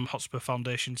the Tottenham Hotspur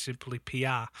Foundation simply PR?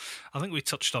 I think we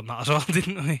touched on that as well,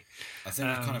 didn't we? I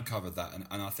think we kind of covered that,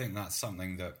 and I think that's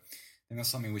something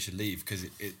we should leave, because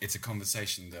it's a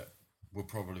conversation that will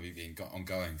probably be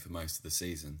ongoing for most of the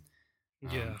season.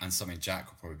 And something Jack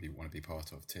will probably want to be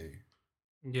part of too.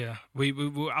 Yeah, we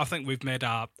I think we've made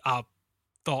our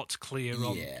thoughts clear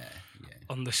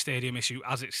on the stadium issue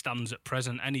as it stands at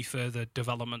present. Any further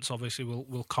developments, obviously,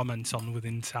 we'll comment on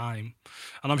within time.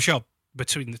 And I'm sure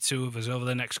between the two of us, over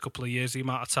the next couple of years, the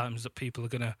amount of times that people are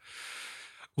going to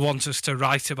want us to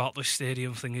write about the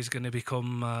stadium thing is going to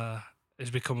become a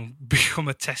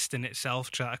test in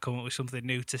itself, trying to come up with something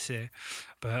new to say.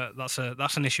 But that's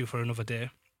an issue for another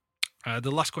day.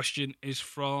 The last question is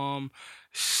from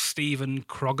Stephen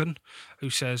Croggan,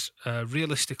 who says,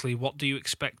 realistically, what do you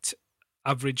expect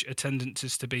average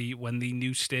attendances to be when the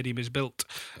new stadium is built?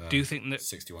 Do you think that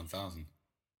 61,000?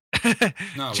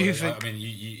 No,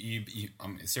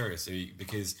 I'm serious,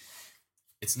 because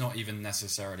it's not even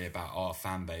necessarily about our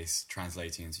fan base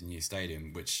translating into a new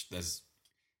stadium, which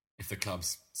if the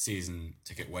club's season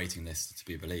ticket waiting list to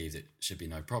be believed, it should be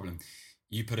no problem.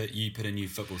 You put a new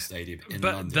football stadium in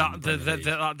London.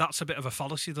 That's a bit of a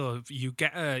fallacy, though. You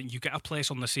get a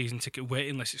place on the season ticket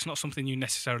waiting list. It's not something you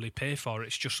necessarily pay for.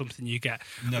 It's just something you get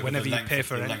whenever you pay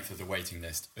for it. The length of the waiting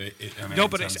list. But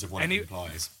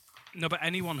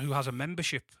anyone who has a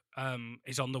membership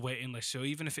is on the waiting list. So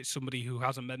even if it's somebody who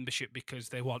has a membership because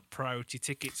they want priority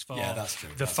tickets for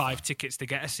the 5 tickets to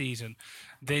get a season,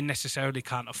 they necessarily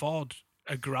can't afford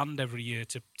 £1,000 every year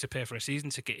to pay for a season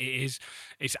ticket. It's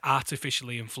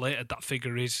artificially inflated. That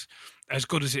figure is, as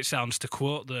good as it sounds to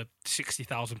quote the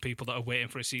 60,000 people that are waiting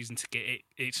for a season ticket,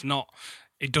 it's not.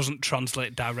 It doesn't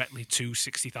translate directly to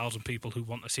 60,000 people who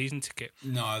want a season ticket.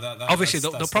 No, obviously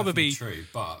that's there'll probably be true,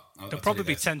 but there'll probably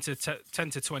be 10 to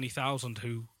 20,000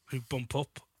 who bump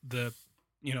up the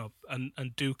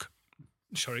and do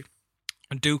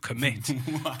commit.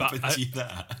 What but happened to you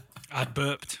there? I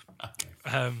burped. Okay.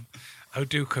 I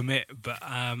do commit, but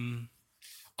I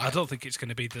don't think it's going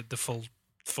to be the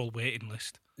full waiting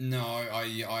list. No,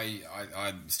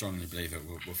 I strongly believe it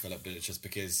will fill up, but it's just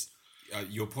because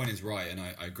your point is right, and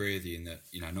I agree with you in that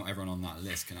not everyone on that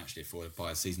list can actually afford to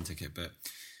buy a season ticket, but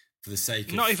for the sake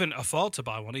of... Not even afford to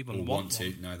buy one, even want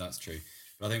to. one. No, that's true.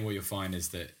 But I think what you'll find is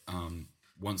that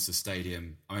once the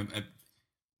stadium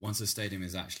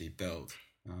is actually built,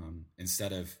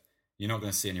 instead of... You're not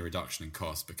going to see any reduction in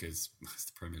cost because it's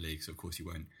the Premier League, so of course you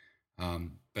won't.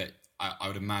 But I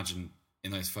would imagine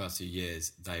in those first few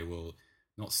years, they will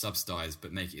not subsidise,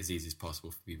 but make it as easy as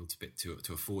possible for people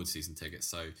to afford season tickets.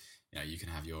 So you can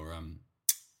have your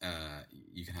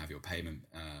payment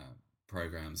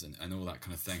programs and all that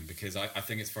kind of thing. Because I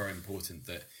think it's very important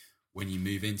that when you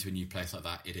move into a new place like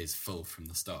that, it is full from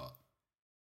the start.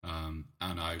 And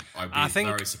I'd be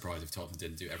very surprised if Tottenham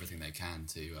didn't do everything they can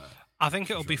to. I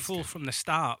think it'll be full from the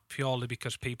start purely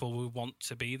because people will want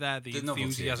to be there. The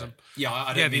enthusiasm.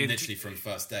 I don't mean literally from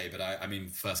first day, but I mean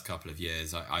first couple of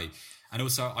years. And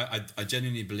also I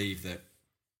genuinely believe that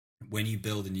when you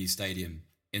build a new stadium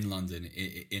in London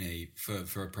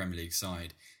for a Premier League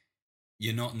side,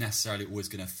 you're not necessarily always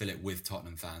going to fill it with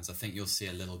Tottenham fans. I think you'll see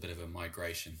a little bit of a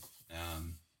migration.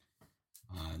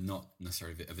 Not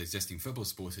necessarily of existing football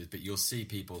supporters, but you'll see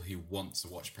people who want to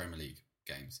watch Premier League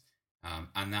games.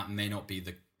 And that may not be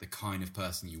the kind of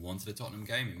person you want at a Tottenham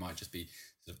game. It might just be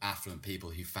sort of affluent people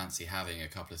who fancy having a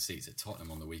couple of seats at Tottenham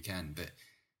on the weekend. But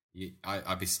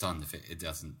I'd be stunned if it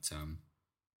doesn't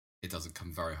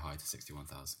come very high to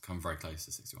 61,000, come very close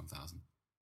to 61,000.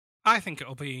 I think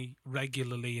it'll be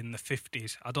regularly in the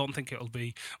 50s. I don't think it'll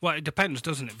be... Well, it depends,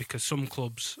 doesn't it? Because some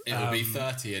clubs... It'll be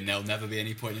 30 and there'll never be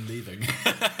any point in leaving.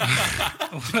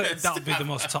 That would be the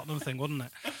most Tottenham thing, wouldn't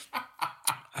it?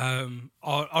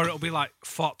 Or it'll be like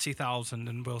 40,000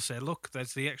 and we'll say, look,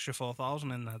 there's the extra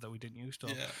 4,000 in there that we didn't use to.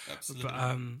 Yeah, absolutely.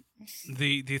 But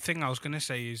the thing I was going to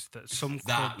say is that some clubs...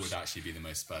 That would actually be the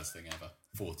most Spurs thing ever.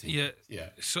 40. Yeah.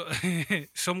 So,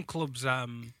 some clubs,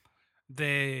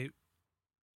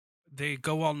 they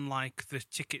go on like the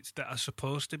tickets that are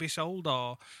supposed to be sold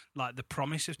or like the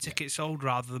promise of tickets sold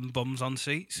rather than bums on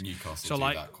seats. Newcastle do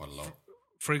that quite a lot.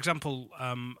 For example,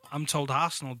 I'm told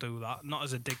Arsenal do that, not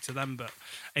as a dig to them, but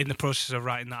in the process of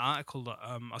writing that article that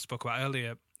I spoke about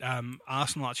earlier,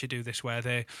 Arsenal actually do this where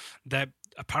they're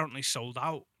apparently sold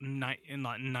out in like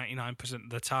 99% of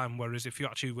the time, whereas if you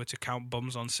actually were to count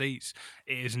bums on seats,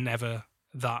 it is never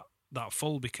that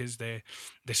full because there's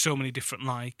so many different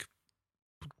like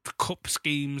cup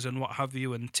schemes and what have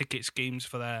you and ticket schemes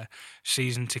for their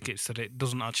season tickets that it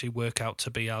doesn't actually work out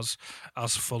to be as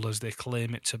full as they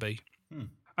claim it to be.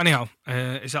 Anyhow,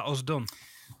 is that us done?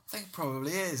 I think it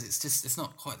probably is. It's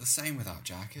not quite the same without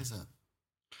Jack, is it?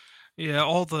 Yeah,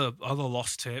 all the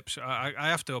lost tapes. I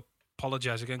have to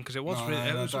apologise again because it was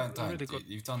really good.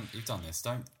 You've done this.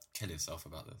 Don't kill yourself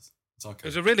about this. It's okay. It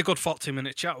was a really good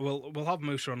 40-minute chat. We'll have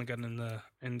Musa on again in the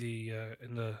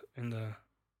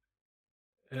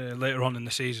later on in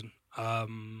the season.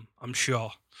 I'm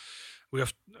sure we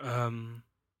have.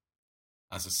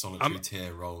 As a solitary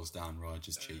tear rolls down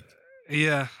Roger's cheek.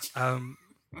 Yeah. I'm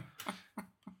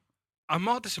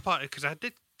more disappointed because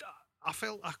I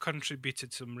feel I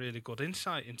contributed some really good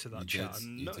insight into that chat,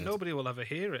 and nobody will ever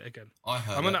hear it again. I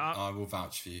heard I will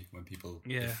vouch for you when people.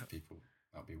 Yeah. If people,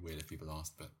 that'd be weird if people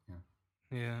asked, but yeah.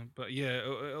 Yeah, but yeah,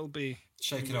 it'll be.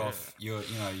 Shake it off. You've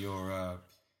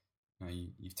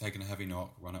taken a heavy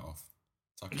knock. Run it off.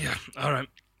 It's okay. Yeah. All right.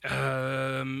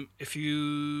 If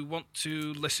you want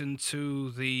to listen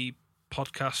to the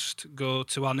podcast, go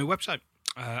to our new website,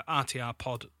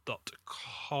 rtrpod.com.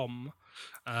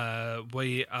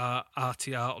 We are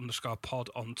RTR_pod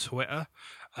on Twitter.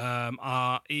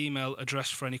 Our email address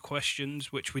for any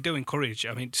questions, which we do encourage.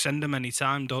 I mean, send them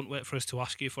anytime. Don't wait for us to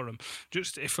ask you for them.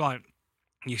 Just if like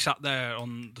you sat there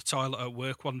on the toilet at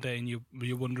work one day and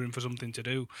you're wondering for something to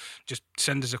do, just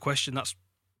send us a question. That's,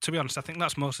 to be honest, I think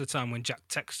that's most of the time when Jack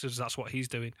texts us, that's what he's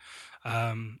doing.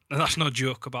 And that's no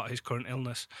joke about his current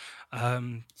illness.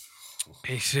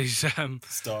 He's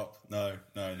Stop. No.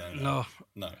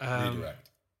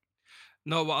 Redirect.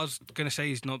 No, what I was going to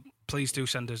say is, please do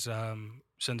send us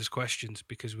questions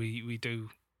because we do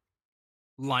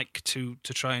like to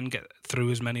try and get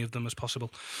through as many of them as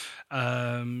possible.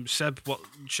 Seb, what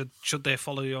should they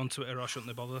follow you on Twitter or shouldn't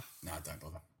they bother? No, don't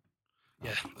bother.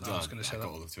 Yeah, I was going to say that. I've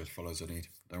got all the Twitter followers I need.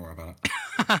 Don't worry about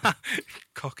it.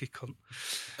 Cocky cunt.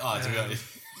 Oh, to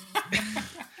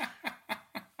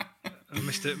be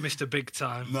Mr. Big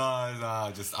Time. No,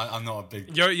 I'm not a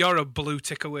big. You're a blue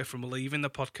tick away from leaving the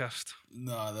podcast.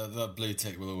 No, the blue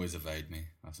tick will always evade me.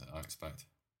 That's what I expect.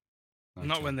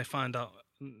 Not when they find out.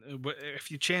 If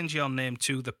you change your name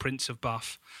to the Prince of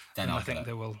Bath, then I think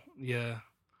they will. Yeah,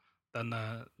 then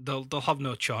they'll have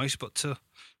no choice but to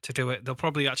do it. They'll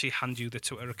probably actually hand you the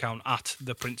Twitter account at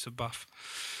the Prince of Bath.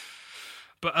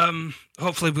 But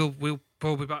hopefully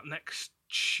we'll be back next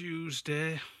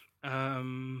Tuesday.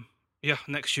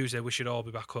 Next Tuesday we should all be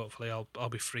back. Hopefully, I'll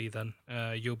be free then.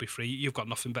 You'll be free. You've got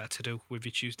nothing better to do with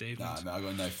your Tuesday evenings. I've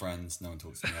got no friends. No one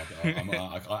talks to me.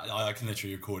 I can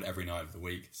literally record every night of the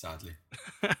week. Sadly.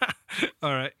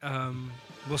 All right.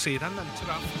 We'll see you then.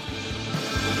 Ta-ra.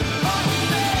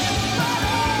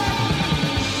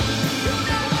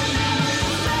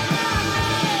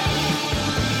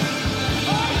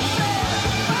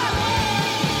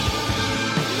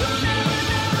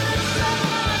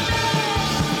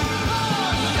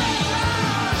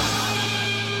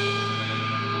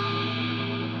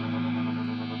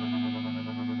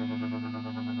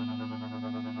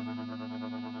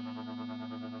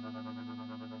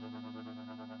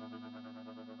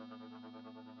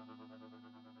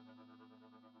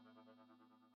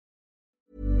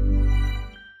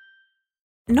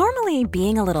 Normally,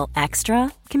 being a little extra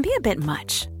can be a bit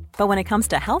much, but when it comes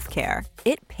to healthcare,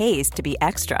 it pays to be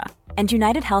extra. And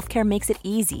United Healthcare makes it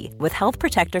easy with Health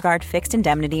Protector Guard fixed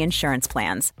indemnity insurance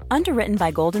plans. Underwritten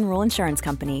by Golden Rule Insurance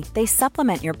Company, they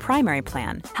supplement your primary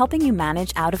plan, helping you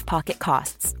manage out-of-pocket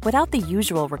costs without the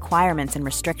usual requirements and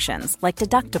restrictions like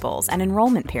deductibles and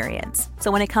enrollment periods. So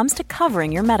when it comes to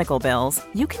covering your medical bills,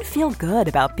 you can feel good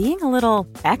about being a little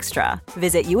extra.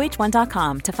 Visit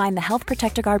UH1.com to find the Health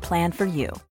Protector Guard plan for you.